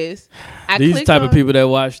this quiz. These type of people that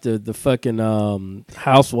watch the fucking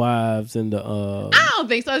Housewives and the... I don't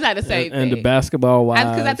think so. It's not the same thing. And the Basketball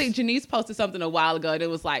Wives. Because I think Janice posted something a while ago and it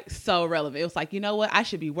was like so relevant. It was like, you know what? I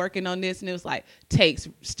should be working on this. And it was like, takes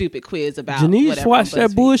stupid quiz about Janice watched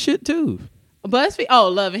that bullshit too. BuzzFeed? Oh,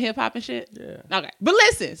 Love and Hip Hop and shit? Yeah. Okay. But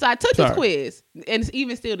listen, so I took this quiz. And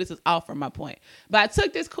even still, this is off from my point. But I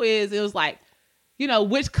took this quiz. It was like,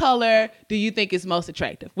 which color do you think is most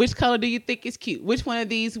attractive? Which color do you think is cute? Which one of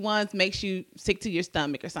these ones makes you sick to your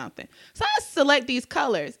stomach or something? So I select these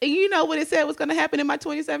colors. And you know what it said was going to happen in my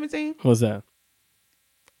 2017? What's that?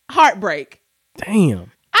 Heartbreak.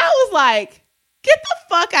 Damn. I was like, get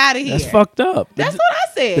the fuck out of here. That's fucked up. That's what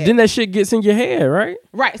I said. But then that shit gets in your head, right?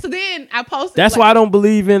 Right. So then I posted. That's why I don't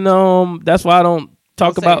believe in, that's why I don't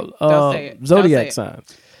talk about Zodiac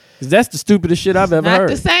signs. Because that's the stupidest shit I've ever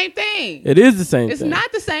heard. It's not the same thing. It is the same thing. It's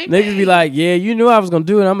not the same thing. Niggas be like, yeah, you knew I was going to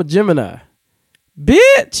do it. I'm a Gemini.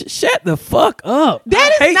 Bitch, shut the fuck up.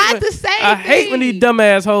 That is not the same thing. I hate when these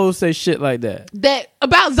dumbass hoes say shit like that. That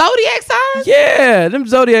about Zodiac signs? Yeah, them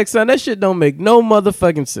Zodiac signs, that shit don't make no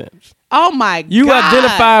motherfucking sense. Oh my God. You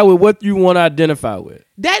identify with what you want to identify with.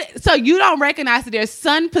 So you don't recognize that there's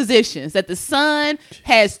sun positions, that the sun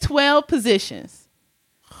has 12 positions.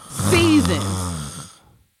 Seasons.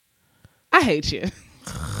 I hate you.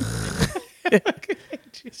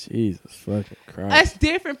 Jesus fucking Christ. That's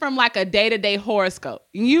different from like a day-to-day horoscope.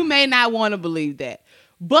 You may not want to believe that.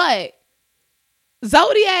 But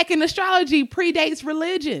Zodiac and astrology predates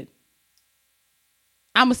religion.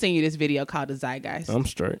 I'm going to send you this video called The Zeitgeist. I'm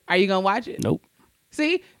straight. Are you going to watch it? Nope.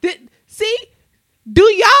 See? Do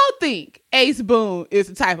y'all think Ace Boone is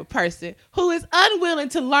the type of person who is unwilling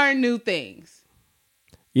to learn new things?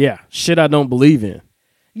 Yeah. Shit I don't believe in.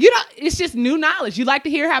 It's just new knowledge. You like to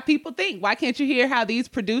hear how people think. Why can't you hear how these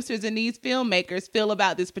producers and these filmmakers feel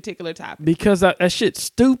about this particular topic? Because that shit's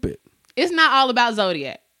stupid. It's not all about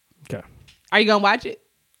Zodiac. Okay. Are you going to watch it?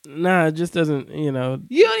 Nah, it just doesn't. You know,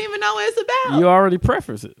 You don't even know what it's about. you already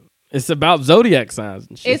preface it. It's about zodiac signs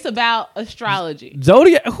and shit. It's about astrology.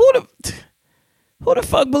 Zodiac. Who the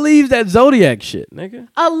fuck believes that zodiac shit, nigga?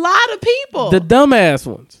 A lot of people. The dumbass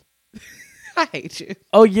ones. I hate you.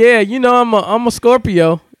 Oh yeah, you know I'm a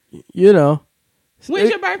Scorpio. You know. When's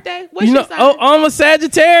your birthday? What's you your know, sign? oh, I'm a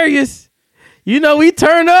Sagittarius. You know, we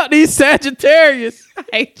turn up these Sagittarius. I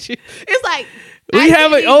hate you. It's like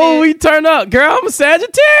we turn up. Girl, I'm a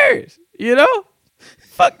Sagittarius. You know?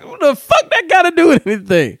 Fuck, what the fuck that got to do with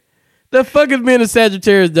anything? The fuck is being a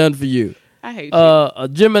Sagittarius done for you? I hate you. A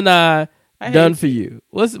Gemini done for you.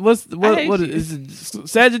 What is it?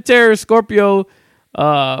 Sagittarius, Scorpio,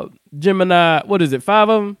 Gemini, what is it? 5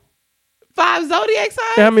 of them? 5 zodiac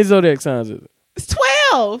signs? How many zodiac signs is it? It's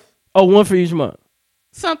 12. Oh, one for each month.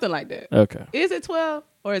 Something like that. Okay. Is it 12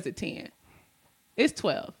 or is it 10? It's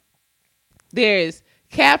 12. There's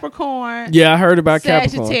Capricorn. Yeah, I heard about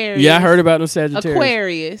Capricorn. Sagittarius. Yeah, I heard about them Sagittarius.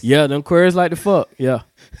 Aquarius. Yeah, them Aquarius like to fuck. Yeah.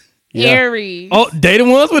 Aries. Oh, they the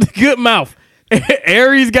ones with the good mouth.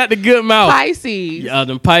 Aries got the good mouth. Pisces. Yeah,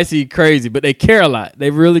 them Pisces crazy, but they care a lot. They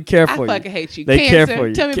really care for you. I fucking hate you. They Cancer. care for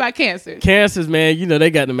you. Tell me about Cancer. Cancers, man, you know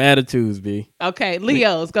they got them attitudes, B. Okay,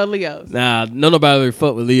 Leos. Go Leos. Nah, nobody really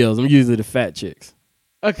fuck with Leos. I'm usually the fat chicks.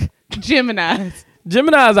 Okay, Geminis.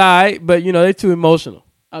 Gemini's alright, but you know they too emotional.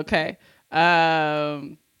 Okay.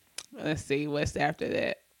 Let's see what's after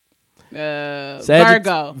that.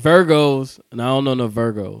 Virgo. Virgos, and I don't know no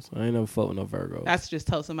Virgos. I ain't never fuck with no Virgos. I just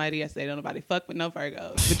told somebody yesterday, don't nobody fuck with no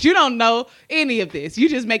Virgos. But you don't know any of this. You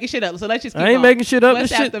just making shit up. So let's just keep I ain't going. making shit up. What's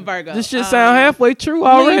this after shit, Virgo? This shit sound halfway true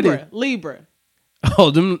already. Libra.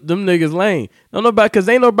 Oh, them niggas lame. No, nobody, because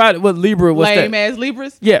ain't nobody, what Libra, what's lame that? ass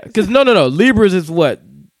Libras? Yeah, because no. Libras is what?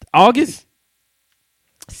 August?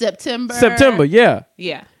 September, yeah.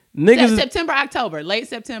 Yeah. Niggas September, October. Late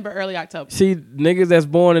September, early October. See, niggas that's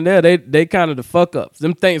born in there, they kind of the fuck ups.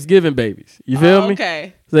 Them Thanksgiving babies. You feel me?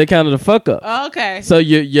 Okay. So they kind of the fuck ups. Okay. So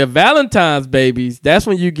your Valentine's babies, that's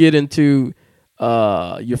when you get into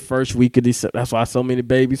your first week of December. That's why so many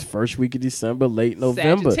babies first week of December, late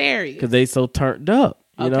November. Sagittarius. Because they so turned up.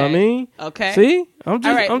 You know what I mean? Okay. See? I'm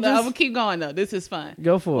gonna keep going though. This is fun.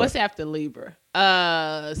 Go for it. What's after Libra?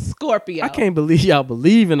 Scorpio. I can't believe y'all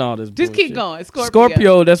believe in all this Just bullshit. keep going.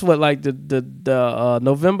 Scorpio, that's what, like the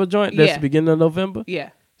November joint? That's the beginning of November?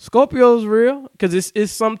 Yeah. Scorpio's real because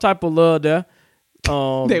it's some type of love there.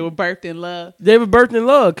 They were birthed in love. They were birthed in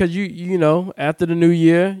love because you know after the new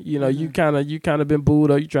year, you know you kind of been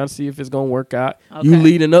booed up. You trying to see if it's gonna work out. Okay. You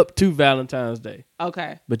leading up to Valentine's Day.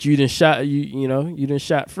 Okay. But you didn't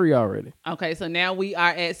shot free already. Okay, so now we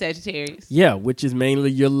are at Sagittarius. Yeah, which is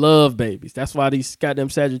mainly your love babies. That's why these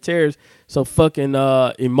goddamn Sagittarius so fucking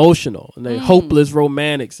emotional and they hopeless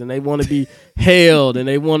romantics and they want to be held and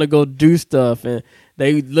they want to go do stuff and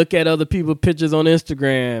they look at other people's pictures on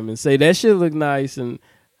Instagram and say that shit look nice and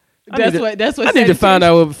that's what I need to find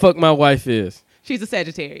out what the fuck my wife is. She's a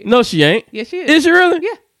Sagittarius. No, she ain't. Yes, she is. Is she really?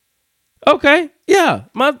 Yeah. Okay. Yeah.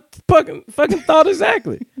 My fucking thought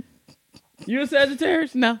exactly. You a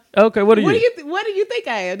Sagittarius? No. Okay. What are you? What do you think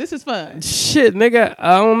I am? This is fun. Shit, nigga.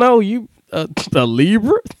 I don't know. You a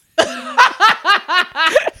Libra?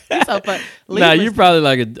 You're so fun. Nah, you probably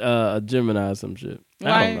like a Gemini or some shit.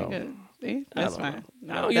 I don't know. See? That's fine.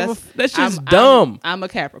 No, that shit's dumb. I'm a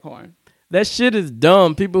Capricorn. That shit is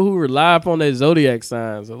dumb. People who rely upon their zodiac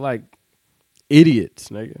signs are like idiots,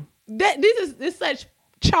 nigga. This is such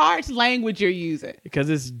charged language you're using. Because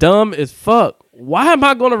it's dumb as fuck. Why am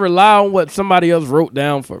I going to rely on what somebody else wrote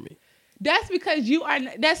down for me? That's because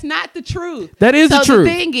that's not the truth. That is the truth.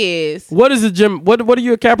 The thing is, what is a What are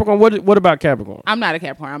you a Capricorn? What about Capricorn? I'm not a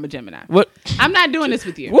Capricorn. I'm a Gemini. What? I'm not doing this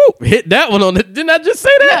with you. Woo! Hit that one on it. Didn't I just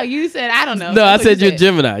say that? No, you said I don't know. No, I said you're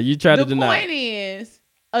Gemini. You tried to deny. The point is,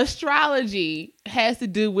 astrology has to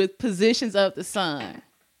do with positions of the sun.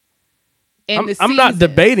 I'm not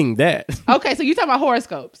debating that. Okay, so you're talking about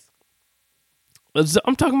horoscopes.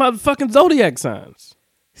 I'm talking about fucking zodiac signs.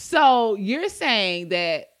 So you're saying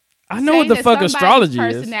that I know what the fuck astrology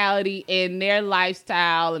is. Personality and their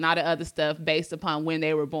lifestyle and all the other stuff based upon when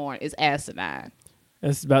they were born is asinine.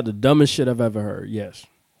 That's about the dumbest shit I've ever heard. Yes.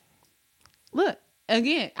 Look,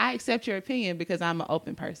 again, I accept your opinion because I'm an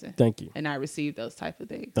open person. Thank you. And I receive those type of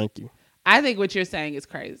things. Thank you. I think what you're saying is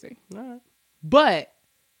crazy. All right. But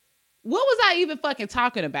what was I even fucking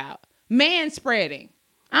talking about? Man spreading.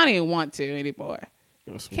 I don't even want to anymore.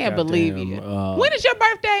 Can't believe you. When is your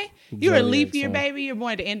birthday? You're a leap year baby. You're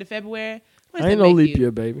born at the end of February. I ain't no leap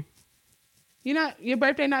year baby. Your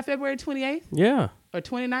birthday not February 28th? Yeah. Or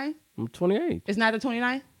 29th? I'm 28. It's not the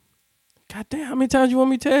 29th? God damn, how many times you want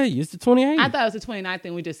me to tell you? It's the 28th. I thought it was the 29th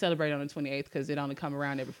and we just celebrated on the 28th because it only come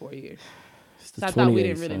around every 4 years. So I thought we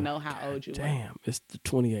didn't really know how old you were. Damn, it's the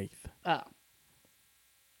 28th. Oh. Okay.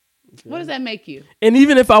 What does that make you? And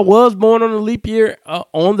even if I was born on a leap year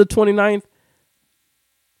on the 29th,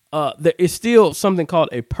 there is still something called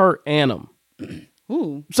a per annum.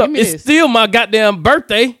 Ooh, so it's still my goddamn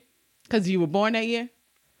birthday. Because you were born that year?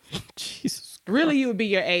 Jesus Christ. Really, you would be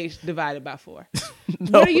your age divided by 4.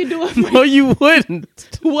 No, what are you doing? No, you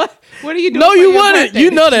wouldn't. What are you doing? No, you wouldn't.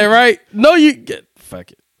 You know that, right? No, you get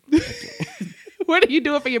fuck it. What are you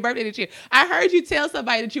doing for your birthday this year? I heard you tell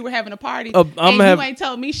somebody that you were having a party, and you ain't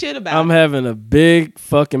told me shit about it. I'm having a big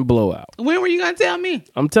fucking blowout. When were you gonna tell me?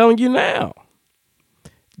 I'm telling you now.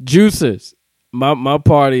 Juicers. My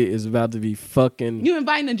party is about to be fucking. You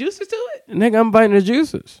inviting the juicers to it? Nigga, I'm inviting the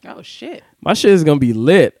juicers. Oh shit. My shit is gonna be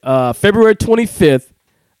lit. February 25th.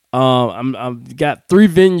 I'm got 3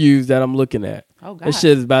 venues that I'm looking at. Oh god. That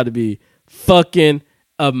shit is about to be fucking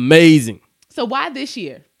amazing. So why this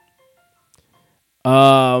year?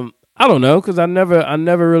 I don't know, because I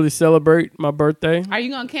never really celebrate my birthday. Are you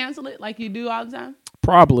gonna cancel it like you do all the time?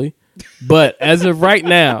 Probably. But as of right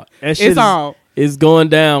now, that shit is going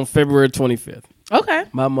down February 25th. Okay.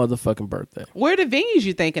 My motherfucking birthday. Where are the venues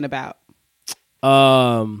you thinking about?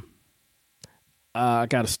 I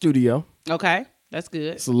got a studio. Okay. That's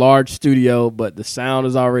good. It's a large studio, but the sound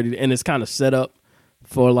is already, and it's kind of set up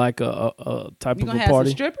for like a type of a party. You gonna have some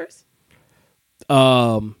strippers?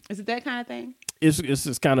 Is it that kind of thing? It's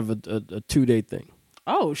just kind of a 2-day thing.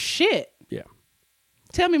 Oh shit! Yeah.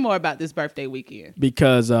 Tell me more about this birthday weekend.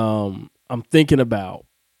 Because I'm thinking about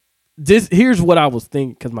this. Here's what I was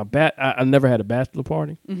thinking, because I never had a bachelor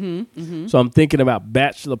party. So I'm thinking about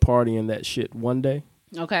bachelor party and that shit one day.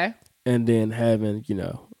 Okay. And then having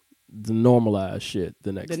the normalized shit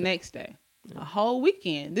the next day. A whole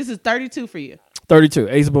weekend. This is 32 for you. 32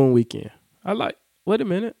 Ace Boone weekend. Wait a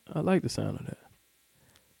minute. I like the sound of that.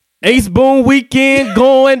 Ace Boone weekend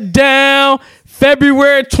going down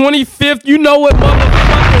February 25th. You know what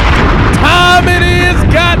motherfucking time it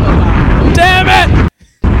is. God damn it.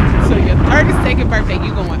 So your 32nd birthday,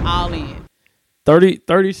 you going all in.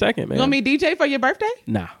 32nd, man. You want me DJ for your birthday?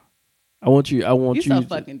 Nah. I want you. You're so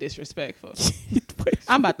fucking disrespectful.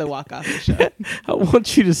 I'm about to walk off the show. I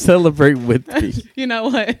want you to celebrate with me. You know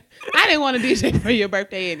what? I didn't want to DJ for your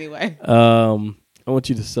birthday anyway. I want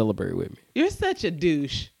you to celebrate with me. You're such a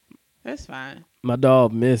douche. That's fine. My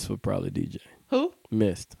dog Mist would probably DJ. Who?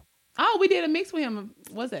 Mist. Oh, we did a mix with him.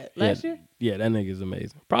 Was that last year? Yeah, that nigga's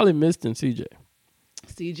amazing. Probably Mist and CJ.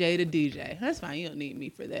 CJ to DJ. That's fine. You don't need me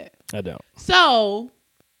for that. I don't. So,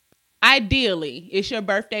 ideally, it's your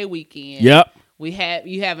birthday weekend. Yep.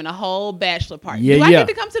 You having a whole bachelor party. Yeah, Do I get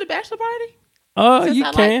to come to the bachelor party? Since You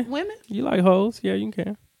I can. Like women? You like hoes? Yeah, you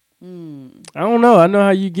can. I don't know. I know how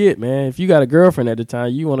you get, man. If you got a girlfriend at the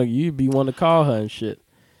time, you'd be wanting to call her and shit.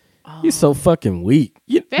 Oh. You're so fucking weak.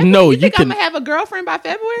 You think I'm gonna have a girlfriend by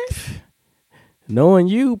February? Knowing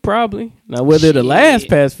you, probably. Now, whether it'll last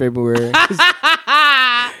past February.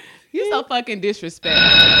 You're so fucking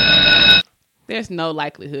disrespectful. There's no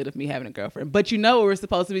likelihood of me having a girlfriend. But you know what we're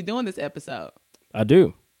supposed to be doing this episode. I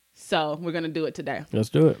do. So we're gonna do it today. Let's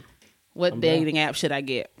do it. What dating app should I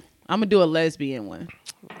get? I'm gonna do a lesbian one.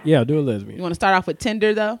 Yeah, I'll do a lesbian. You want to start off with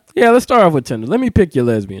Tinder though? Yeah, let's start off with Tinder. Let me pick your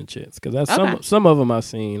lesbian chicks, because that's some of them I've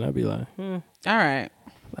seen. I'd be like, all right.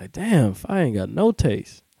 Like, damn, if I ain't got no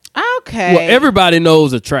taste. Okay. Well, everybody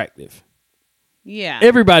knows attractive. Yeah.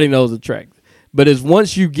 Everybody knows attractive. But it's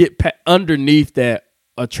once you get underneath that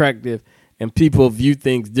attractive and people view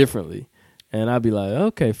things differently, and I'd be like,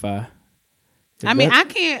 okay, fine. I mean, I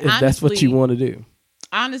can't. If that's what you want to do.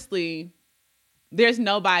 Honestly, there's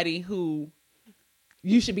nobody who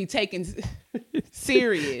you should be taking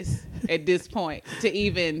serious at this point to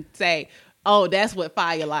even say, oh, that's what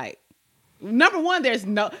fire like. Number one, there's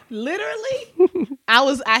literally,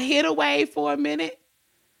 I hit a wave for a minute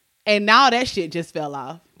and now that shit just fell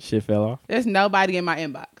off. Shit fell off? There's nobody in my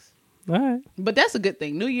inbox. All right. But that's a good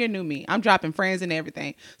thing. New year, new me. I'm dropping friends and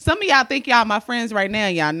everything. Some of y'all think y'all my friends right now.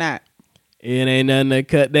 Y'all not. It ain't nothing to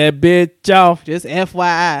cut that bitch off. Just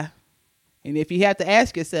FYI. And if you have to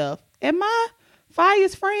ask yourself, am I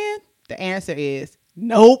Fire's friend? The answer is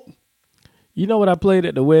nope. You know what I played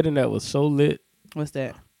at the wedding that was so lit? What's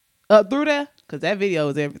that? Up through there? Because that video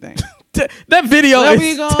is everything. That video Where is...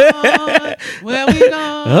 we going? Where we going?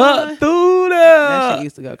 Up through there. That shit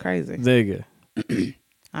used to go crazy. Nigga.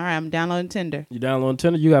 All right, I'm downloading Tinder. You downloading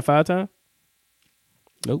Tinder? You got 5 time?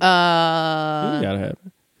 Nope. You gotta have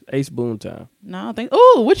it. Ace Boone time. No, I don't think...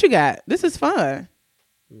 Ooh, what you got? This is fun.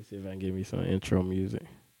 Let me see if I can give me some intro music.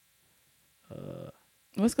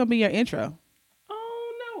 What's gonna be your intro?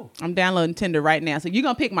 Oh no. I'm downloading Tinder right now. So you're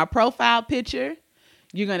gonna pick my profile picture.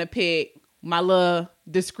 You're gonna pick my little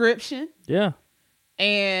description. Yeah.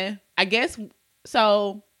 And I guess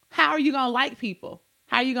so. How are you gonna like people?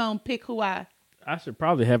 How are you gonna pick who I should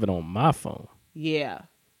probably have it on my phone. Yeah.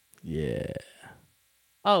 Yeah.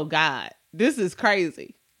 Oh God, this is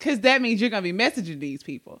crazy. Cause that means you're gonna be messaging these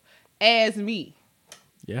people as me.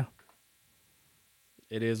 Yeah.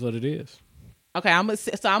 It is what it is. Okay, I'm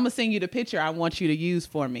gonna send you the picture I want you to use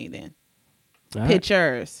for me then. All right.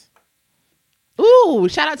 Pictures. Ooh,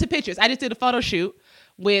 shout out to pictures. I just did a photo shoot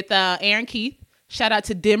with Aaron Keith. Shout out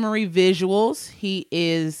to Demery Visuals. He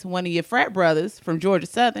is one of your frat brothers from Georgia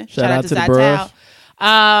Southern. Shout out to the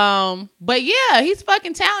bros. But yeah, he's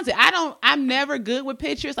fucking talented. I'm never good with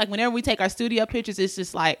pictures. Like whenever we take our studio pictures, it's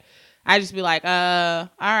just like, I just be like, all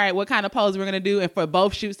right, what kind of pose we're going to do? And for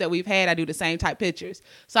both shoots that we've had, I do the same type pictures.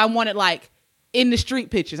 So I wanted like in the street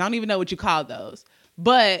pictures. I don't even know what you call those,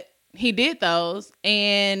 but he did those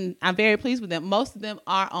and I'm very pleased with them. Most of them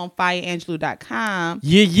are on fireangelou.com.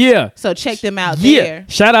 Yeah. So check them out there.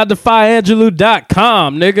 Shout out to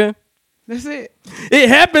fireangelou.com, nigga. That's it. It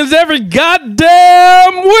happens every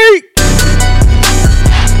goddamn week.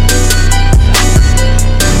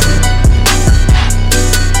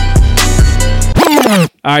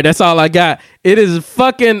 All right, that's all I got. It is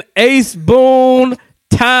fucking Ace Boone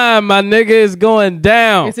time, my nigga. Is going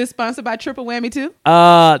down. Is this sponsored by Triple Whammy too?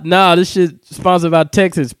 No, this shit sponsored by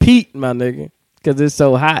Texas Pete, my nigga, because it's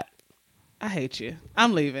so hot. I hate you.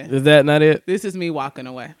 I'm leaving. Is that not it? This is me walking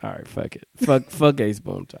away. All right, fuck it. Fuck Ace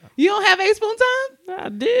Boone time. You don't have Ace Boone time? I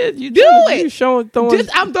did. You do it. You throwing.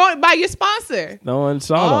 I'm throwing it by your sponsor. Throwing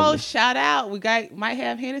salt on me. Shout out. We might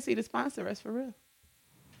have Hennessy to sponsor us for real.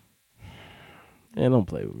 Man, don't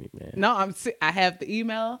play with me, man. No, I have the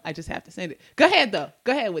email. I just have to send it. Go ahead though.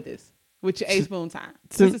 Go ahead with this. With your Ace Boone time.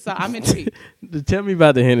 I'm intrigued. Tell me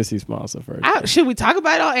about the Hennessy sponsor first. Should we talk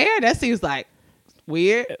about it on air? That seems like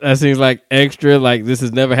weird. That seems like extra. Like this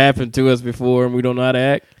has never happened to us before, and we don't know how to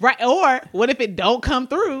act. Right? Or what if it don't come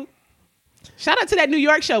through? Shout out to that New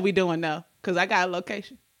York show we doing though, because I got a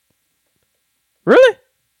location. Really?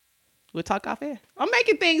 We'll talk off air. I'm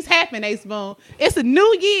making things happen, Ace Boone. It's a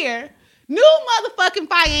new year. New motherfucking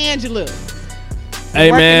Fire Angelou.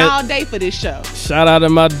 Hey, man. Working all day for this show. Shout out to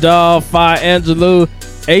my dog, Fire Angelou.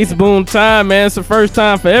 Ace Boone time, man. It's the first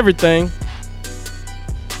time for everything.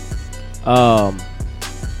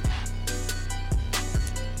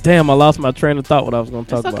 Damn, I lost my train of thought what I was going to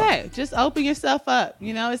talk about. It's okay. Just open yourself up.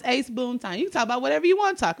 You know, it's Ace Boone time. You can talk about whatever you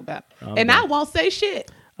want to talk about. I won't say shit.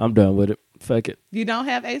 I'm done with it. Fuck it. You don't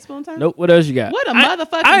have Ace Boone time? Nope. What else you got? What a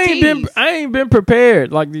motherfucking tease. I ain't been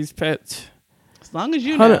prepared like these pets. As long as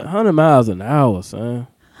you know. 100 miles an hour, son.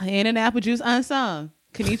 In and apple juice unsung.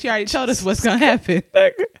 Kenichi already told us what's going to happen.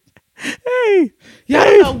 Hey. Y'all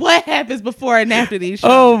don't know what happens before and after these shows.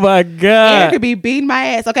 Oh, my God. Aaron could be beating my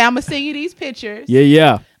ass. Okay, I'm going to send you these pictures.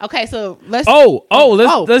 Yeah. Okay, so let's... the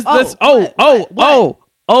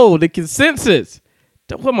consensus.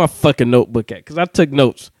 Where my fucking notebook at? Because I took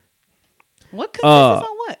notes. What consensus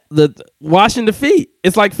on what? The washing the feet.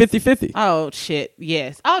 It's like 50-50. Oh, shit.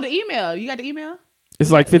 Yes. Oh, the email. You got the email?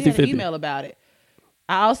 It's like 50-50. An email about it.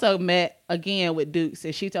 I also met again with Dukes,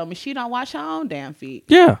 and she told me she don't wash her own damn feet.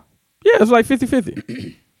 Yeah, it's like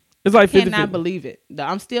 50-50. It's like 50-50. I cannot believe it.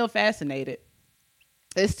 I'm still fascinated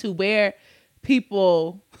as to where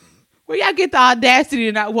y'all get the audacity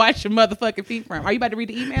to not wash your motherfucking feet from. Are you about to read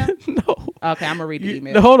the email? No. Okay, I'm gonna read the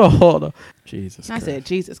email. Hold on. Jesus Christ. I said,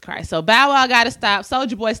 Jesus Christ. So Bow Wow gotta stop.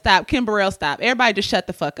 Soulja Boy stop. Kim Burrell stop. Everybody just shut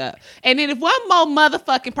the fuck up. And then if one more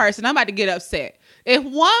motherfucking person, I'm about to get upset. If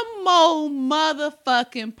one more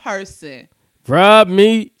motherfucking person rob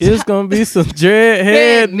me, it's gonna be some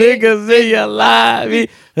dreadhead niggas in your life.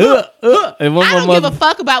 I don't give a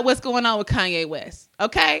fuck about what's going on with Kanye West.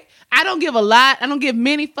 Okay? I don't give a lot. I don't give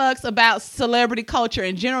many fucks about celebrity culture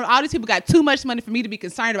in general. All these people got too much money for me to be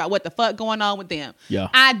concerned about what the fuck going on with them. Yeah.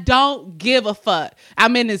 I don't give a fuck.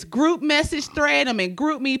 I'm in this group message thread. I'm in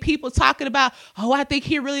group me. People talking about, I think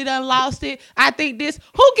he really done lost it. I think this.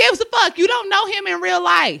 Who gives a fuck? You don't know him in real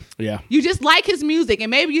life. Yeah. You just like his music, and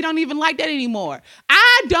maybe you don't even like that anymore.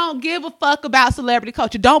 I don't give a fuck about celebrity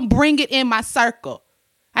culture. Don't bring it in my circle.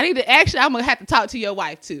 I'm going to have to talk to your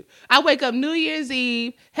wife too. I wake up New Year's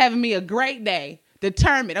Eve having me a great day,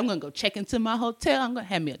 determined I'm going to go check into my hotel. I'm going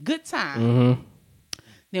to have me a good time. Mm-hmm.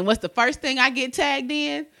 Then what's the first thing I get tagged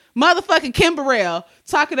in? Motherfucking Kim Burrell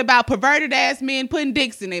talking about perverted ass men putting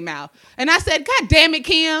dicks in their mouth. And I said, God damn it,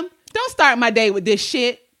 Kim. Don't start my day with this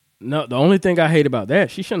shit. No, the only thing I hate about that,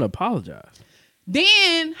 she shouldn't apologize.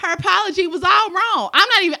 Then her apology was all wrong.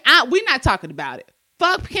 We're not talking about it.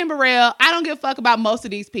 fuck Kimberell. I don't give a fuck about most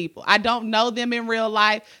of these people. I don't know them in real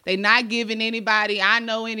life. They not giving anybody I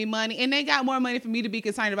know any money, and they got more money for me to be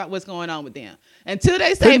concerned about what's going on with them. Until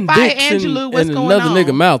they say fire Angelou, what's going on? Another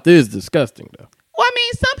nigga mouth is disgusting though. Well, I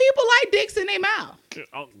mean, some people like dicks in their mouth.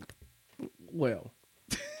 Well,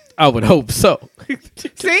 I would hope so.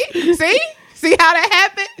 See how that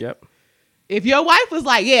happened? Yep. If your wife was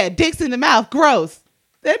like, yeah, dicks in the mouth, gross,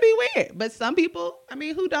 that'd be weird. But some people, I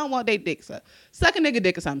mean, who don't want their dicks up? Suck a nigga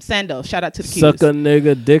dick or something. Sando, shout out to the kids. Suck a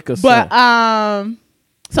nigga dick or something. But,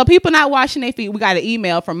 so people not washing their feet. We got an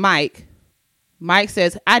email from Mike. Mike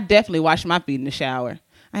says, I definitely wash my feet in the shower.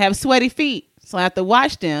 I have sweaty feet, so I have to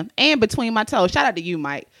wash them and between my toes. Shout out to you,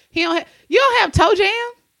 Mike. You don't have toe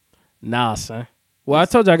jam? Nah, son. Well, I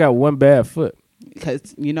told you I got one bad foot.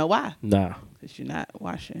 Because you know why? Nah. Because you're not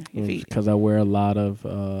washing your feet. Because I wear a lot of,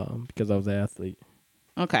 because I was an athlete.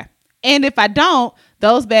 Okay. And if I don't,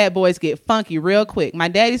 those bad boys get funky real quick. My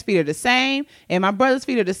daddy's feet are the same, and my brother's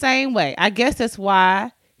feet are the same way. I guess that's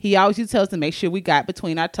why he always used to tell us to make sure we got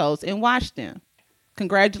between our toes and wash them.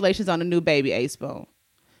 Congratulations on the new baby, A-Spoon.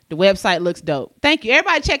 The website looks dope. Thank you.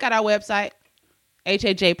 Everybody check out our website,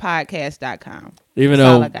 hajpodcast.com. Even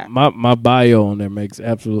though my bio on there makes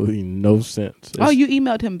absolutely no sense. You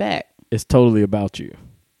emailed him back. It's totally about you.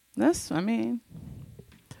 My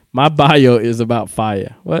bio is about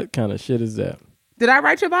fire. What kind of shit is that? Did I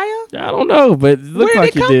write your bio? I don't know, but it looked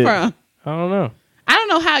like you did. Where did it come from? I don't know. I don't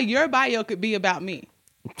know how your bio could be about me.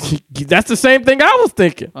 That's the same thing I was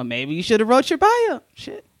thinking. Well, maybe you should have wrote your bio.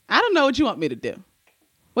 Shit. I don't know what you want me to do.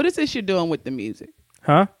 What is this you're doing with the music?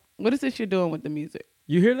 Huh? What is this you're doing with the music?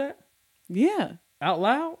 You hear that? Yeah. Out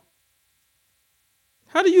loud?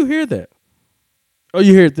 How do you hear that? Oh,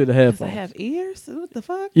 you hear it through the headphones. I have ears? What the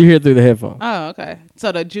fuck? You hear it through the headphones. Oh, okay.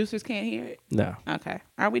 So the juicers can't hear it? No. Okay.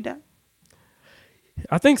 Are we done?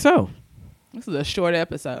 I think so. This is a short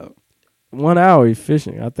episode. 1 hour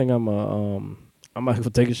efficient. I think I'm gonna go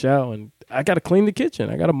take a shower and I gotta clean the kitchen.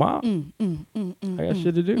 I gotta mop. I got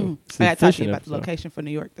shit to do. I gotta talk to you about the location for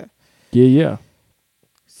New York though. Yeah.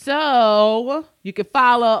 So you can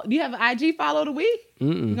follow. Do you have an IG follow of the week?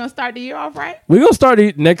 You gonna start the year off right? We're gonna start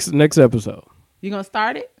the next episode. You gonna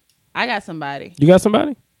start it? I got somebody. You got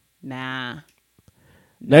somebody? Nah.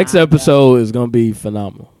 Next episode is gonna be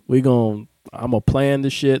phenomenal. I'm gonna plan the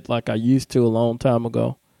shit like I used to a long time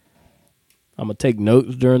ago. I'm gonna take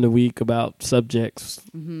notes during the week about subjects.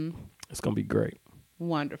 It's gonna be great.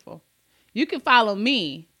 Wonderful. You can follow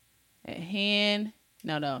me at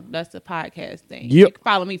No, that's the podcast thing. Yep. You can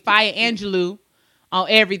follow me, Fire Angelou, on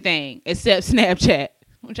everything except Snapchat,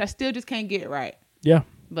 which I still just can't get right. Yeah.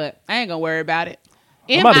 But I ain't gonna worry about it.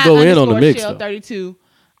 I'm about to go in on the mix, though. 32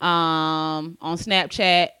 on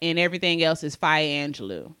Snapchat, and everything else is Fire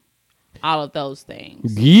Angelou. All of those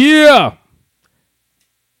things. Yeah.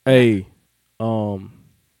 Hey, we'll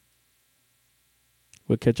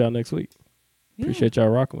catch y'all next week. Yeah. Appreciate y'all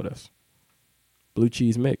rocking with us. Blue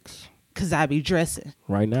cheese mix. Cause I be dressing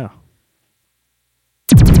right now.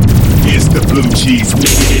 It's the blue cheese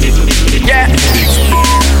mix. Yeah,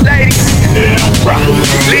 ladies,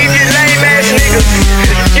 leave your lame ass niggas.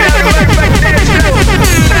 Get out of my fucking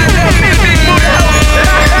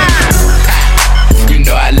You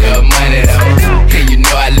know I love money though, and you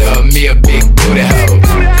know I love me a big booty hoe.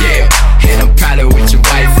 Yeah, and I'm probably with your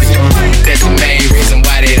wife. That's the main reason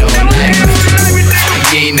why they don't like me.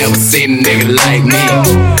 You ain't never seen a nigga like me.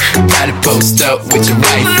 Gotta post up with your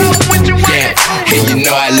wife. Yeah, and you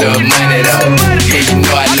know I love money though, and you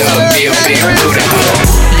know I love me a big booty hoe.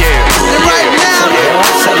 Yeah. And right now, we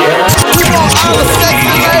want all the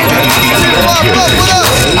sexy ladies to walk up with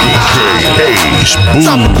us.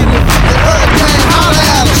 Stop and give me the hurricane, holla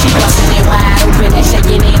at us. She bustin' it wide open and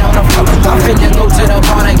shaking it on the floor. I'm finna go to the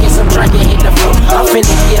bar and get some drink and hit the floor. I'm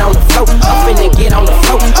finna get on the floor. I'm finna get on the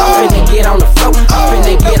floor. I'm finna get on the floor. I'm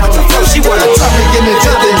finna get on the floor. She wanna drop it, give me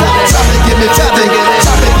tilted. Drop it, give me tilted.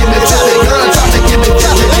 Drop it, give me tilted. Girl, drop it, give me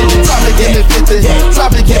tilted. Drop it, give me 50.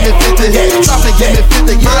 Drop it, give me 50. Drop it, give me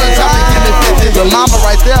 50. Girl, drop it, give me 50. The mama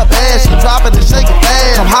right there, bad. She drop it and shake it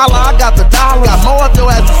fast. Come holla, I got the dollar. Got more of your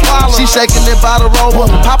ass to swallow. She shaking it by the rover,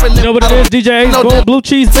 popping it. You know what it is, DJ Ace, boom, blue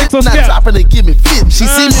cheese, mix us. Not dropping it, give me 50. She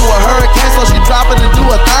see me with hurricane, so she dropping and do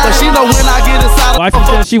a thing. But she know when I get inside. Wife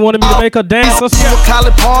said she wanted me to make her dance. She with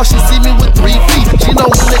Collie Paul, she see me with 3 feet. She know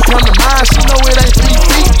when it come to mine, she know it ain't 3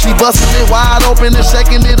 feet. She busting it wide open and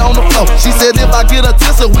shaking it on the floor. She said if I get a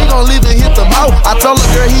tissue, we gon' leave it hit the mo. I told her,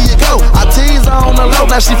 girl, here you go. I tease her on the low,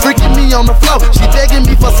 now she freaking me on the floor. She begging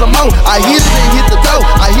me for some more. I hit it and hit the dough.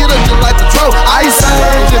 I hit her just like the throw. I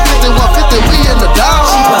ain't 150, 150, we in the dog.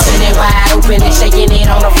 She busting it wide open and shaking it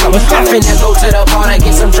on the floor. I'm finna go to the bar to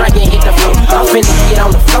get some drink and hit the floor. I'm finna get on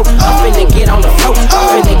the floor. I'm finna get on the floor.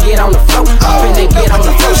 I'm finna get on the floor. I'm finna get on the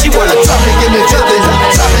floor. She wanna Drop it, give me drop it,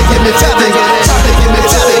 drop it, give me drop it, drop it, give me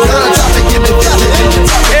drop it, girl, drop it, give me drop it.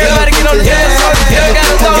 Everybody get on the dance floor. Everybody got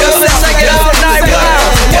to go. Let's take it all night. Wow.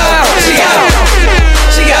 She got it.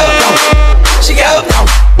 She got it. She got it.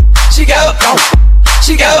 She got it.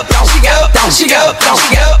 She go, she go, she go, she go, she go,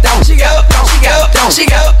 she go, she go, she go, shake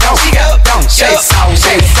it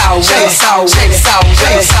out, shake it out, shake it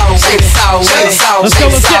out,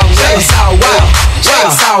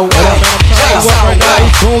 shake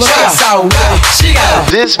it out, shake it out, shake it out, shake it out, shake it out, shake it out, shake it out, she got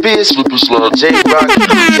This bitch Slipper Slug J Rock. I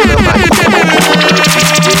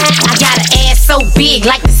got an ass so big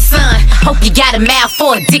like the sun. Hope you got a mouth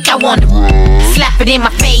for a dick. I wanna slap it in my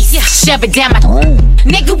face, shove it down my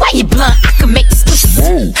nigga. Why you blunt? I can make this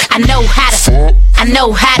pussy. I know how to. I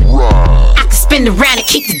know how to. I can spin around and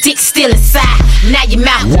keep the dick still inside. Now your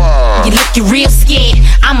mouth, you looking real scared.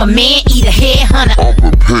 I'm a man eater, headhunter. I'm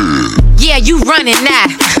prepared. Yeah, you running now.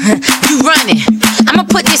 You running. I'ma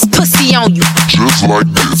put this pussy on you. Just like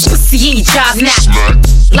this. Pussy in your jaws now. Smack.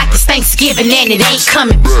 Like it's Thanksgiving and it ain't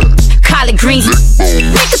coming. Back. Collard greens,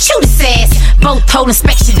 nigga, chew this ass. Both pole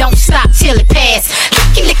inspection, don't stop till it pass.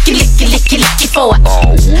 Lick it for it.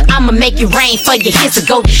 I'ma make it rain for you. Here's a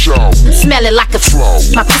go. Smell it like a flower.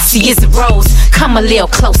 My pussy is a rose. Come a little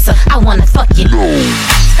closer. I wanna fuck you.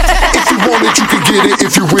 If you want it, you can get it.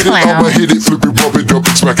 If you with it, I'ma hit it, flip it, rub it up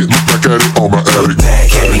and smack it. Look back at it on my attic. Look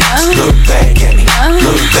back at me, look back at me,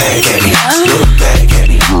 look back at me, look back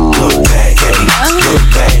at me, look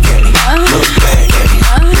back at me, look back at me, look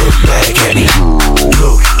back at me, look back at me, look back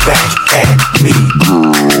at me,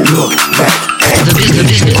 look back at me.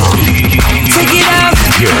 Take it out,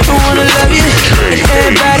 I wanna love you.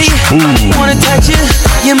 Everybody wanna touch you.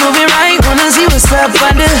 You're moving right, wanna see what's up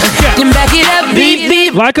under. Then back it up, beep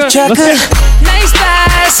beep. Like a Trucker, nice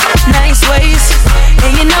thighs, nice waist.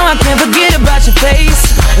 And you know I can't forget about your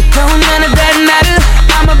face. But don't none of that matter.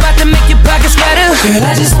 I'm about to make your pockets better. Girl,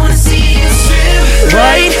 I just wanna see you strip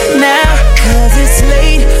right now, cause it's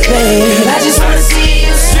late, babe. Girl, I just wanna see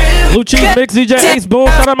you strip. Blue Cheese Mix, DJ Ace Boom.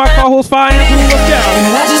 Shout out my co-host Fire. Let's go.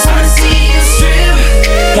 Girl, I just wanna see you strip.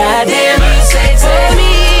 Goddamn, you say to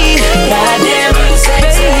me. Goddamn, you say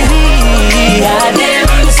to me.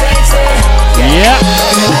 Goddamn, you say to me. Yeah.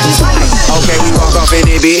 Okay, we walk off in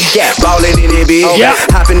it, bitch. Yeah. Ballin' in it, bitch. Yeah.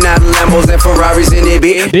 Hopping out of Lambos and Ferraris in it,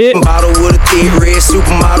 bitch. Bottle with a thick red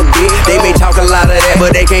supermodel, bitch. They may talk a lot of that,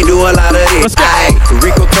 but they can't do a lot of this. Aight,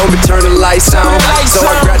 Rico told me turn the lights on. So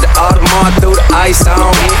I grabbed the Audemars, threw the ice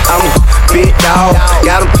on. I'm a big dog,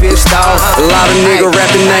 got him pissed off. A lot of nigga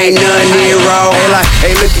rapping, ain't none near raw. They like,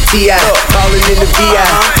 hey, look at T.I. Ballin' in the V.I.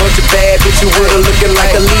 Bunch of bad bitches with her looking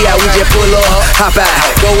like a Leo. We just pull up, hop out,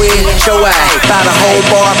 go in, show out. Buy the whole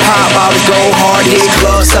bar, pop bottles, go hard, hit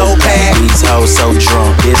club so packed. These hoes so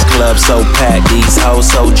drunk, this club so packed. These hoes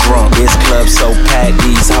so drunk, this club so packed.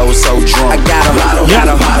 These hoes so drunk. I got 'em, got 'em, got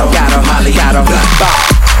 'em, got 'em. Bow,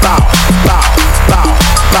 bow, bow, bow,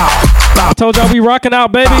 bow, bow. I told y'all we rocking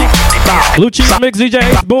out, baby. Blue Cheese Mix, DJ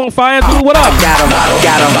Ace Boom, Fire. Dude, what up? Got 'em, got 'em,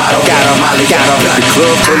 got 'em, got 'em. The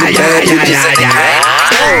club full of bad bitches.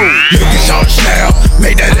 Niggas on snap,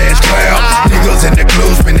 make that ass clap. Niggas in the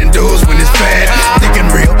club spinning dudes when it's fat. Thinking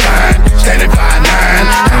real fine, standing 5'9",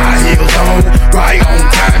 high heels on, right on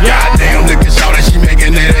time. Goddamn, look at y'all that she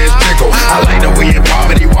making that ass tickle. I like the way it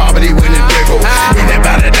wobbly when it wiggle.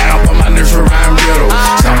 Anybody down for my nursery rhyme riddle.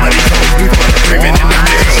 Somebody told me for the screaming in the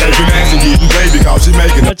middle. Shaking ass and getting baby cause she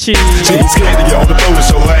making a cheese. She ain't scared to get on the floor to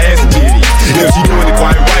show her ass and titty. If she doing it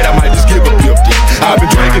quite right, I might just give her 50. I've been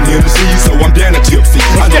drinking Hennessy, so I'm down to tipsy.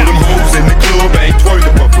 I know them hoes in the club ain't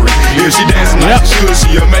twerking for free. If she dancing like she should,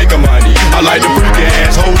 she'll make her money. I like the freaky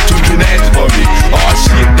ass hoes tooting ass for me. Oh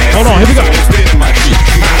shit, that's hold on, here we go. Spinning my shit.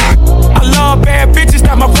 I love bad bitches,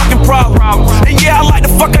 that's my fucking problem. And yeah, I like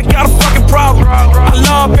the fuck, I got a fucking problem. I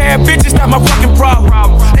love bad bitches, that's my fucking problem.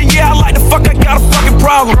 And yeah, I like the fuck, I got a fucking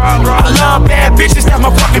problem. I love bad bitches, that's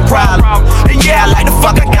my fucking problem. And yeah, I like the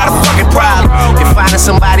fuck, I got a fucking problem. If finding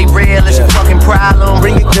somebody real is your fucking problem,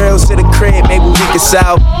 bring your girls to the crib, maybe we can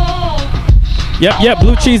solve. Yep,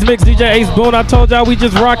 Blue Cheese Mix, DJ Ace Boone. I told y'all we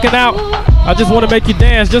just rocking out. I just want to make you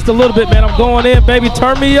dance just a little bit, man. I'm going in, baby.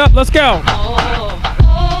 Turn me up. Let's go.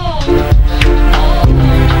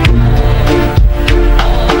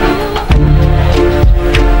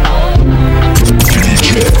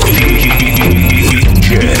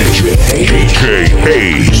 DJ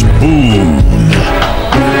Ace Boone.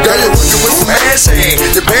 Girl, you're working with some ass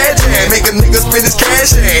hands. Your bad Make a nigga spend his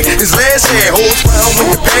cash, his last hand. Hold round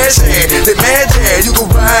with your passion. They mad, you can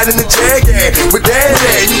ride in the Jag, with that,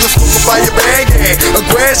 you can smoke up by your bag, a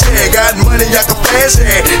grass, got money, I can flash,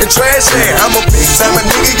 and trash, I'm a big time a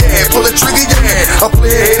nigga, pull a trigger, I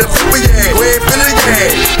play a hater flipper, go ahead, fill it, I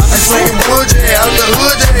slangin' wood, out the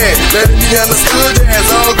hood, let it be understood,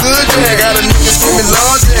 it's all good, got a nigga screaming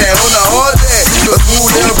large, on the hard, a cool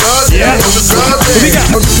down broad, on the drug,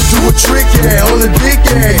 I'm just do a trick, on the dick,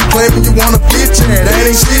 you claiming you wanna fit, that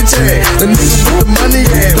ain't shit, the nigga with the money,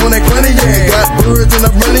 on that money, got birds and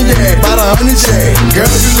I'm running, about 100, girl,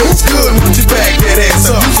 you look good, won't you back that ass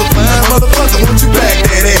up? You's a fine motherfucker, won't you back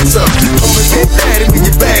that ass up? Come and get daddy when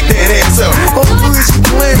you back that ass up. Oh, who's you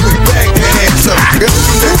playing with? Back that ass up. Girl,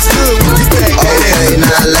 you look good, won't you back that ass up? Okay,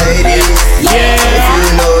 now ladies, if you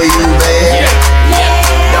know you bad,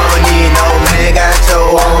 don't need no man, got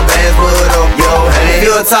your own bands, put up your hand. If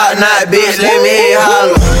you a top knot, bitch, let me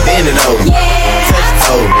holler. Bend it over, touch your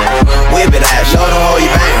toe, whip it out, show them how you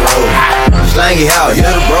bang roll. Slang it out, you're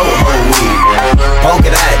the bro, whole weed. Poke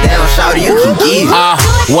it out, down, shout it, you can give. 1,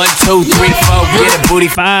 2, 3, 4, get a booty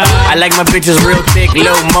 5. I like my bitches real thick,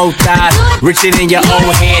 little mo thighs. Richer than your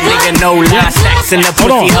old head, nigga, no lie. Stacks in the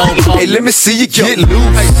pussy hole. Hey, let me see you get loose.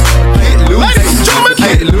 Get loose.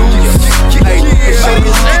 Get loose. Get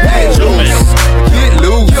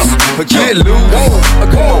loose. Get loose.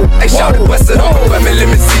 Come on. Hey, shout it, bust it open for me. Let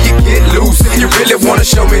me see you get loose. If you really wanna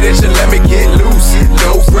show me that you let me get loose.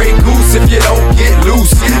 No Grey Goose if you don't get loose.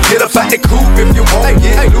 Get up out the coop if you won't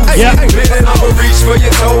get loose. Man, I'ma reach for your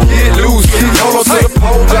toe, get loose. Hold on to the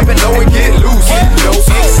pole, drop it low and get loose. No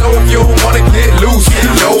so if you don't wanna get loose.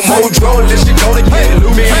 No more drone unless you gonna get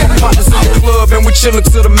loose. Man, partners in the club and we chillin'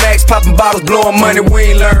 to the max. Poppin' bottles, blowin' money, we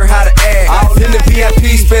ain't learn how to act. All in the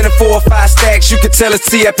VIP, spending 4 or 5 stacks. You can tell it's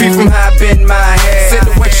TIP from how I bend my head. Send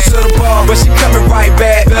the waitress to the bar, but she coming right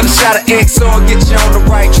back. Better shot of XO and get you on the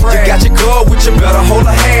right track. You got your glove with you, better hold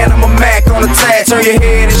her hand. I'm a Mac on the tag. Turn your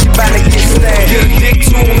head and she bout to get snagged. Get a dick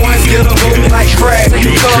 2 in 1, get a hook like crack. Take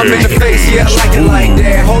a thumb in the face, yeah, I like it like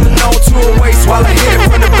that. Holding on to her waist while I hit it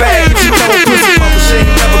from the back. If she don't pussy mama, she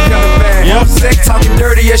ain't never coming back. I'm sick, talking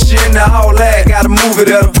dirty, yeah, she into all that. Gotta move it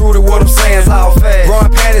up, prove that what I'm saying's all fast. Growing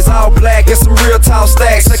panties all black, get some real tall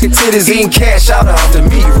stacks. Sucking titties, eating cash, shout out to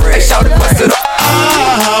me, Ray. Hey, shout it, bust it up.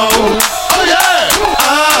 Oh, oh yeah,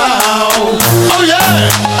 oh, oh yeah,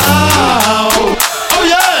 oh, oh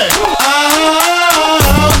yeah,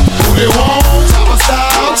 oh. Who they want? Top of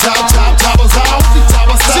style, top us out, top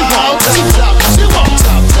of style. She want, she want,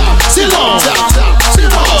 she long, she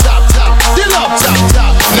want, she love,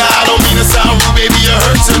 Now I don't mean to sound rude, baby, you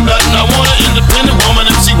hurt to nothing. I want an independent woman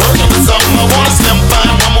if she working with something. I want a slim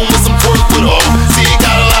fine woman with some twerk with her. See,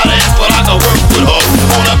 got a lot of ass, but I can work with her.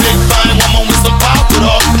 Want a big fine woman with some pop with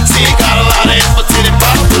her. See, got a lot of ass, but titty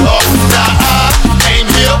pop with her. Now I came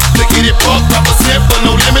here to get it fucked, represent for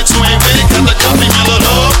no limit. You ain't with it, cause the company mill it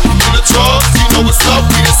up. In the truck, you know what's up.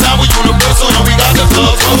 We the sound, we universal, and we got the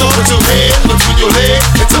gloves. So put your head between your legs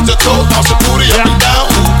and touch your toes. Bounce your booty up and down.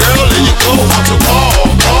 Ooh, girl, there you go. Want to ball.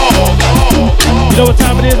 You know what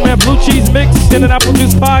time it is, man? Blue Cheese Mix, Skin and Apple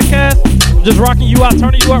Juice Podcast. I'm just rocking you out,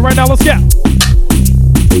 turning you up right now. Let's go.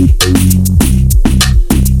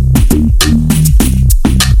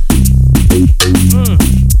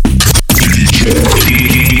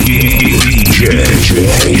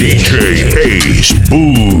 DJ Ace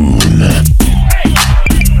Boone.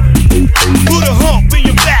 Put a hump in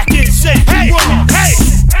your back and say, hey, hey, hey.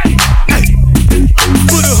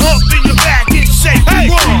 Put a hump in your back and say, hey,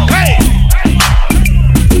 hey.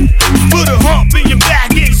 Put a hump in your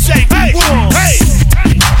back and say, hey, hey.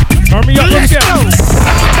 Turn me up, let's go.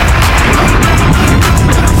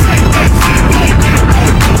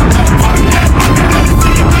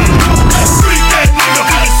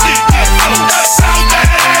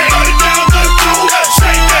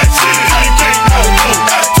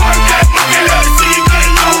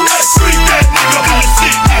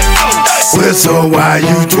 So why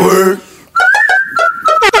you twerk?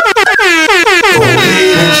 Go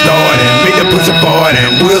ahead and start and make the pussy boy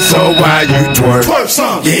and whistle while you twerk. Twerk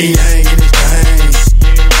some. Yeah, yang in this thing.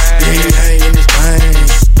 Yeah, yang in this thing.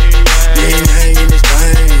 Yeah, yang in this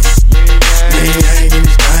thing. Yeah, yang in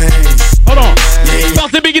this thing. Hold on.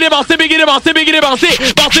 Bounce it, biggity, bounce it, biggity, bounce it, biggity, bounce it.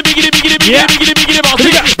 Bounce it, biggity, biggity, biggity, biggity, biggity, bounce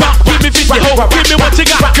it. Rock, give me 50 ho, give me what you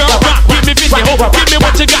got, girl. Rock, give me 50 ho, give me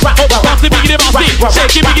what you got. Bounce it, biggity, bounce it.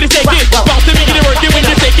 Shake it, biggity, shake it. Bounce it, biggity, work it when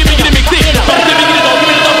you shake it, biggity, mix it. Bounce it, biggity, don't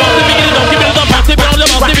give it up, bounce it, biggity, don't give it up, bounce it, bounce it,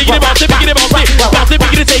 bounce it, biggity, bounce it, biggity, bounce it. Bounce it,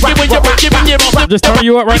 biggity, shake it when you work it, when you bounce it. Just turn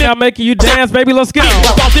you up right now, making you dance, baby. Let's go.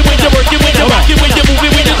 Bounce it when you work it, when you rock it, when you move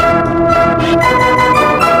it, when you. Throw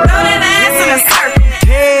that ass in a circle.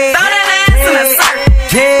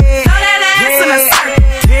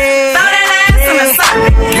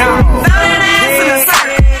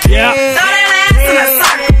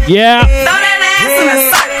 Yeah. Throw that ass in a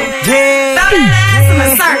circle. Throw that ass in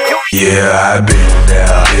a circle. Yeah, I've been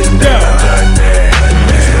down, done that.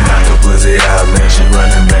 Knock the pussy out, now she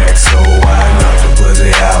running back. So I knock the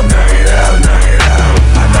pussy out, knock it out, knock it out.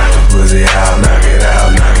 I knock the pussy out, knock it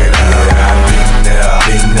out, knock it out. Yeah,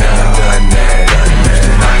 I've been down, done that.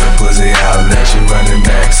 Knock the pussy out, now she running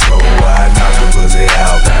back. So I knock the pussy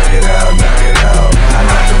out, knock it out, knock it out. I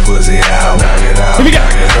knock the pussy out, knock it out. Here we go.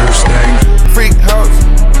 First thing. Freak house,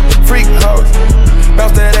 freak house.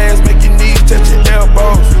 Bounce that ass, make your knees touch your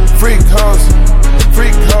elbows. Freak house,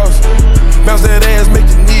 freak house. Bounce that ass, make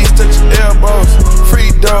your knees touch your elbows.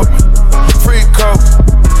 Free dope, free coke.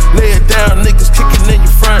 Lay it down, niggas kicking in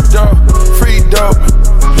your front door. Free dope,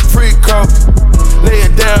 free coke. Lay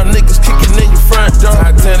it down, niggas kicking in your front door.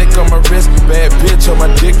 Titanic on my wrist, bad bitch on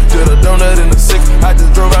my dick. Did a donut in the six. I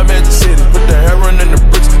just drove out Magic City. Put that heroin in the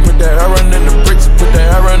bricks. Put that heroin in the bricks. Put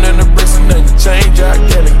that heroin in the bricks. And then you change, I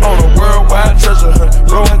get it. On a worldwide treasure hunt.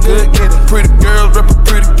 Blowing good, get it. Pretty girls, rep a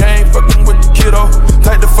pretty game. Fucking with the kiddo.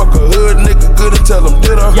 Type the fuck a hood nigga. Good and tell them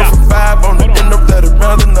ditto. Yeah. From 5 on the end of that.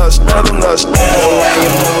 Rather nuts, rather nuts. The way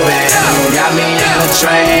you moving got me in a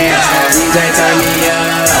trance. DJ turn me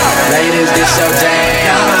up. Ladies, this your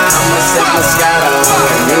jam. I'ma sip Moscato.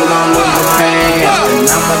 You gon' move the pants. And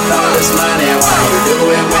I'ma throw this money while you do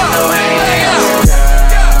it with no hands.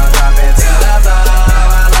 Girl, drop it to the floor. I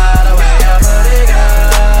love the way you put it, girl.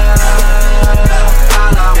 All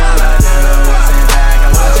I wanna do is sit back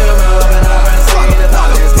and watch you moving over and see the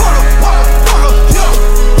thought is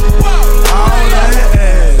All that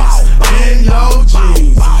ass in your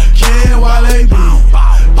jeans. Ken Wale B.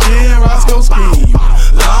 Ken Roscoe scheme.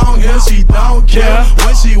 Long hair, she don't care.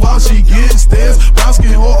 When she walks, she gets stairs. Brown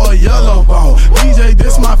skin or a yellow bone. DJ,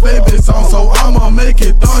 this my favorite song, so I'ma make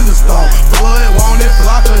it thunderstorm. Blood, want it,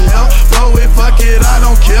 block of hell. Blow it, fuck it, I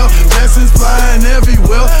don't care. Blessings flying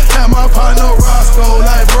everywhere. Got my partner Roscoe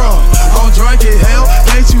like, bro, I'm drunk it, hell.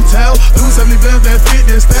 Can't you tell? Do 70 bands that fit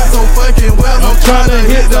this stat so fucking well. I'm trying to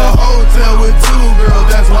hit the hotel with 2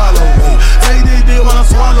 girls, that's wallow. Take this dick while I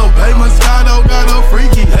swallow. Pay Moscato, got a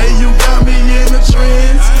freaky. Hey, you got me in the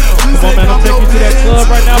trends. Come on, man, I'll take you to that club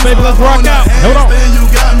right now, baby. Let's rock out. Hold on. You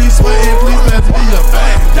got me sweating, please let's be a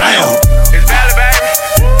bang. Damn. It's valid, baby.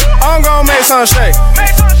 I'm gon' make some shake. Make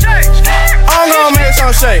some shake. I'm gon' make some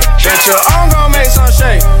shake. Bitch, I'm gon' make some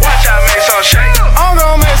shake. Watch out, make some shake. I'm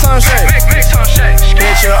gon' make some shake. Make some shake.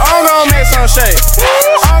 Bitch, I'm gon' make some shake.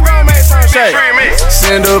 I'm gon' make some shake.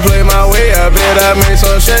 Send her play my way, I bet I make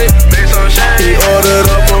some shake. He ordered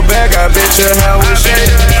up a bag, I bet you how we shake.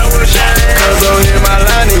 Cause over here my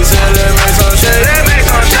line, he said let make some shake.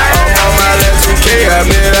 I'm on my left 2K, I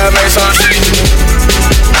bet I make some shake.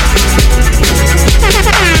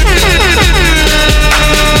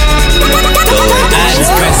 I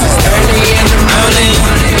just press this early in the morning.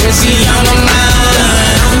 When she on my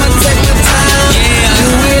mind, I'ma take my time. Do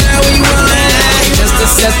it how we want it. Just to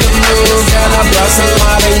set the mood, girl, I brought some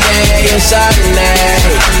Martinez and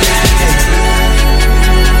Chardonnay.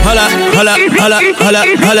 Hold up, hold up, hold up, hold up,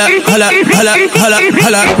 hold up, hold up, hold up, hold up,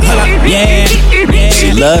 hold up, hold up. Yeah,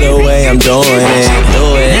 She love the way I'm doing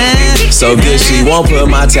it. So good she won't put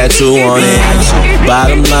my tattoo on it.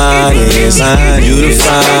 Bottom line is you the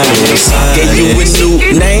finest. Gave you a new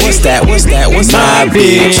name. What's that? What's my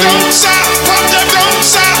bitch?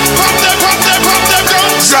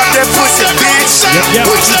 Drop that pussy, bitch.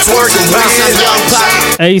 What you twerking with?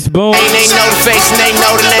 Ace Boom. They know the face and they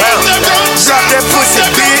know the name. Drop that pussy,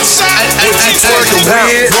 bitch. What you twerking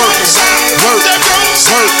with?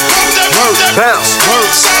 Bounce.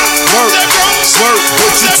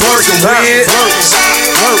 What you twerking with?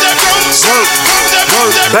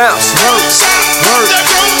 Bounce. What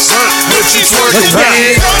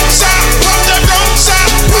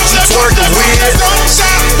you twerking with? What you twerking with?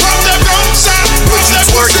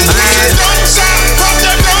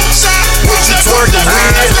 What you twerking with? What you twerking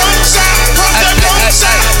with?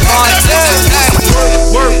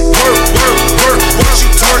 Work, what you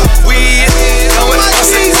twerk with? Know it,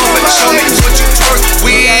 bust it open, show me what you twerk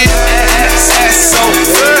with. Ass so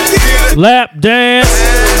good. Lap dance.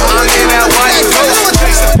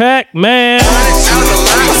 Pac-Man.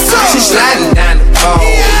 She's sliding down the pole.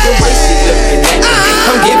 The way she looking at me,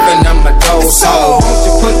 I'm giving her my gold soul. Won't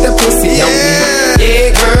you put the pussy on me? Yeah,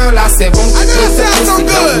 girl, I said, won't you put the pussy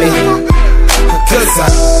on me? Cause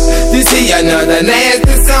this is another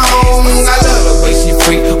nasty song. I love the way she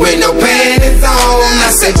freak with no panties on.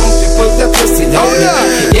 I said, won't you put the pussy on me?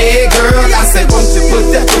 Yeah, girl, I said, won't you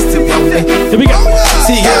put the pussy on me? Here we go.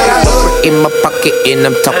 See, girl, I put it in my pocket and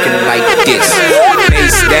I'm talking like this.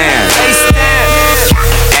 Face down.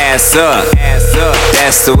 Ass up,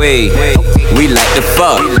 that's the way we like to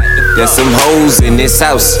fuck. There's some hoes in this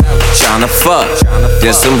house tryna fuck.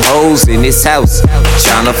 There's some hoes in this house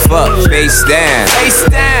tryna fuck. Face down,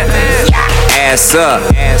 ass up,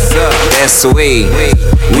 that's the way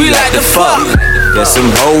we like to fuck. There's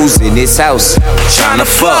some hoes in this house tryna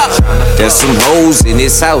fuck. There's some hoes in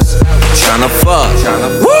this house tryna fuck.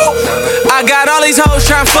 Woo! I got all these hoes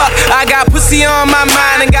tryna fuck. I got pussy on my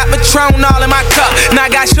mind and got Patron all in my cup. Now I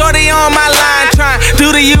got shorty on my line trying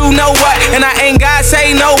do the you know what. And I ain't gotta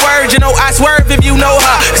say no words, you know I swerve if you know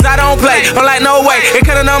her. Cause I don't play, I'm like no way. And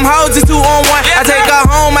cutting them hoes is 2 on 1. I take her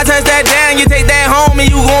home, I touch that down, you take that home and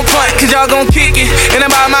you gon' punt. Cause y'all gon' kick it, and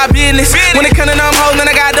about my business. When it come to them hoes, then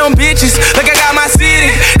I got them bitches. Like I got my city,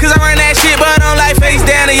 cause I run that shit, but I'm like face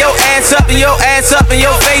down and your ass up and your ass up and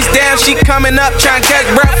your face down. She coming up trying to catch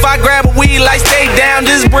breath, I grab a weed like stay down,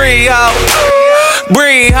 just breathe, ho.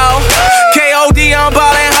 Breathe, ho. K.O.D. I'm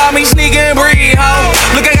ballin', homie, sneakin' breathe, ho.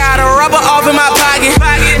 Look, I got a rubber off in my pocket,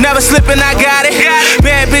 never slippin', I got it.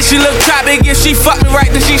 Bad bitch, she look tropic, if she fuck me right,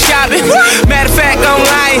 then she shopping. Matter of fact, I'm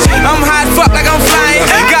lying, I'm hot fuck like I'm flying.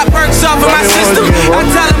 Got perks off in my system, I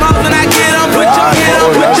tell them hoes when I get them, put your head on,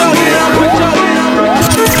 put your head on, put your head on.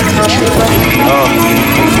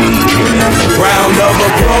 Round of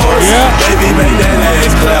applause, baby, make that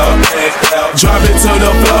ass clap. Drop it to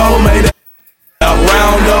the floor, make that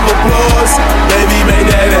round of applause, baby, make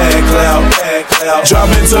that ass clap. Drop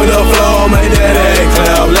it to the floor, make that ass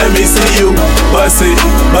clap. Let me see you bust it,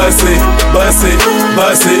 bust it, bust it,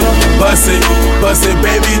 bust it, bust it, bust it,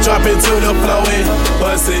 baby, drop it to the floor and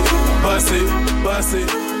bust it, bust it, bust it,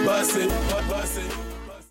 bust it, bust it.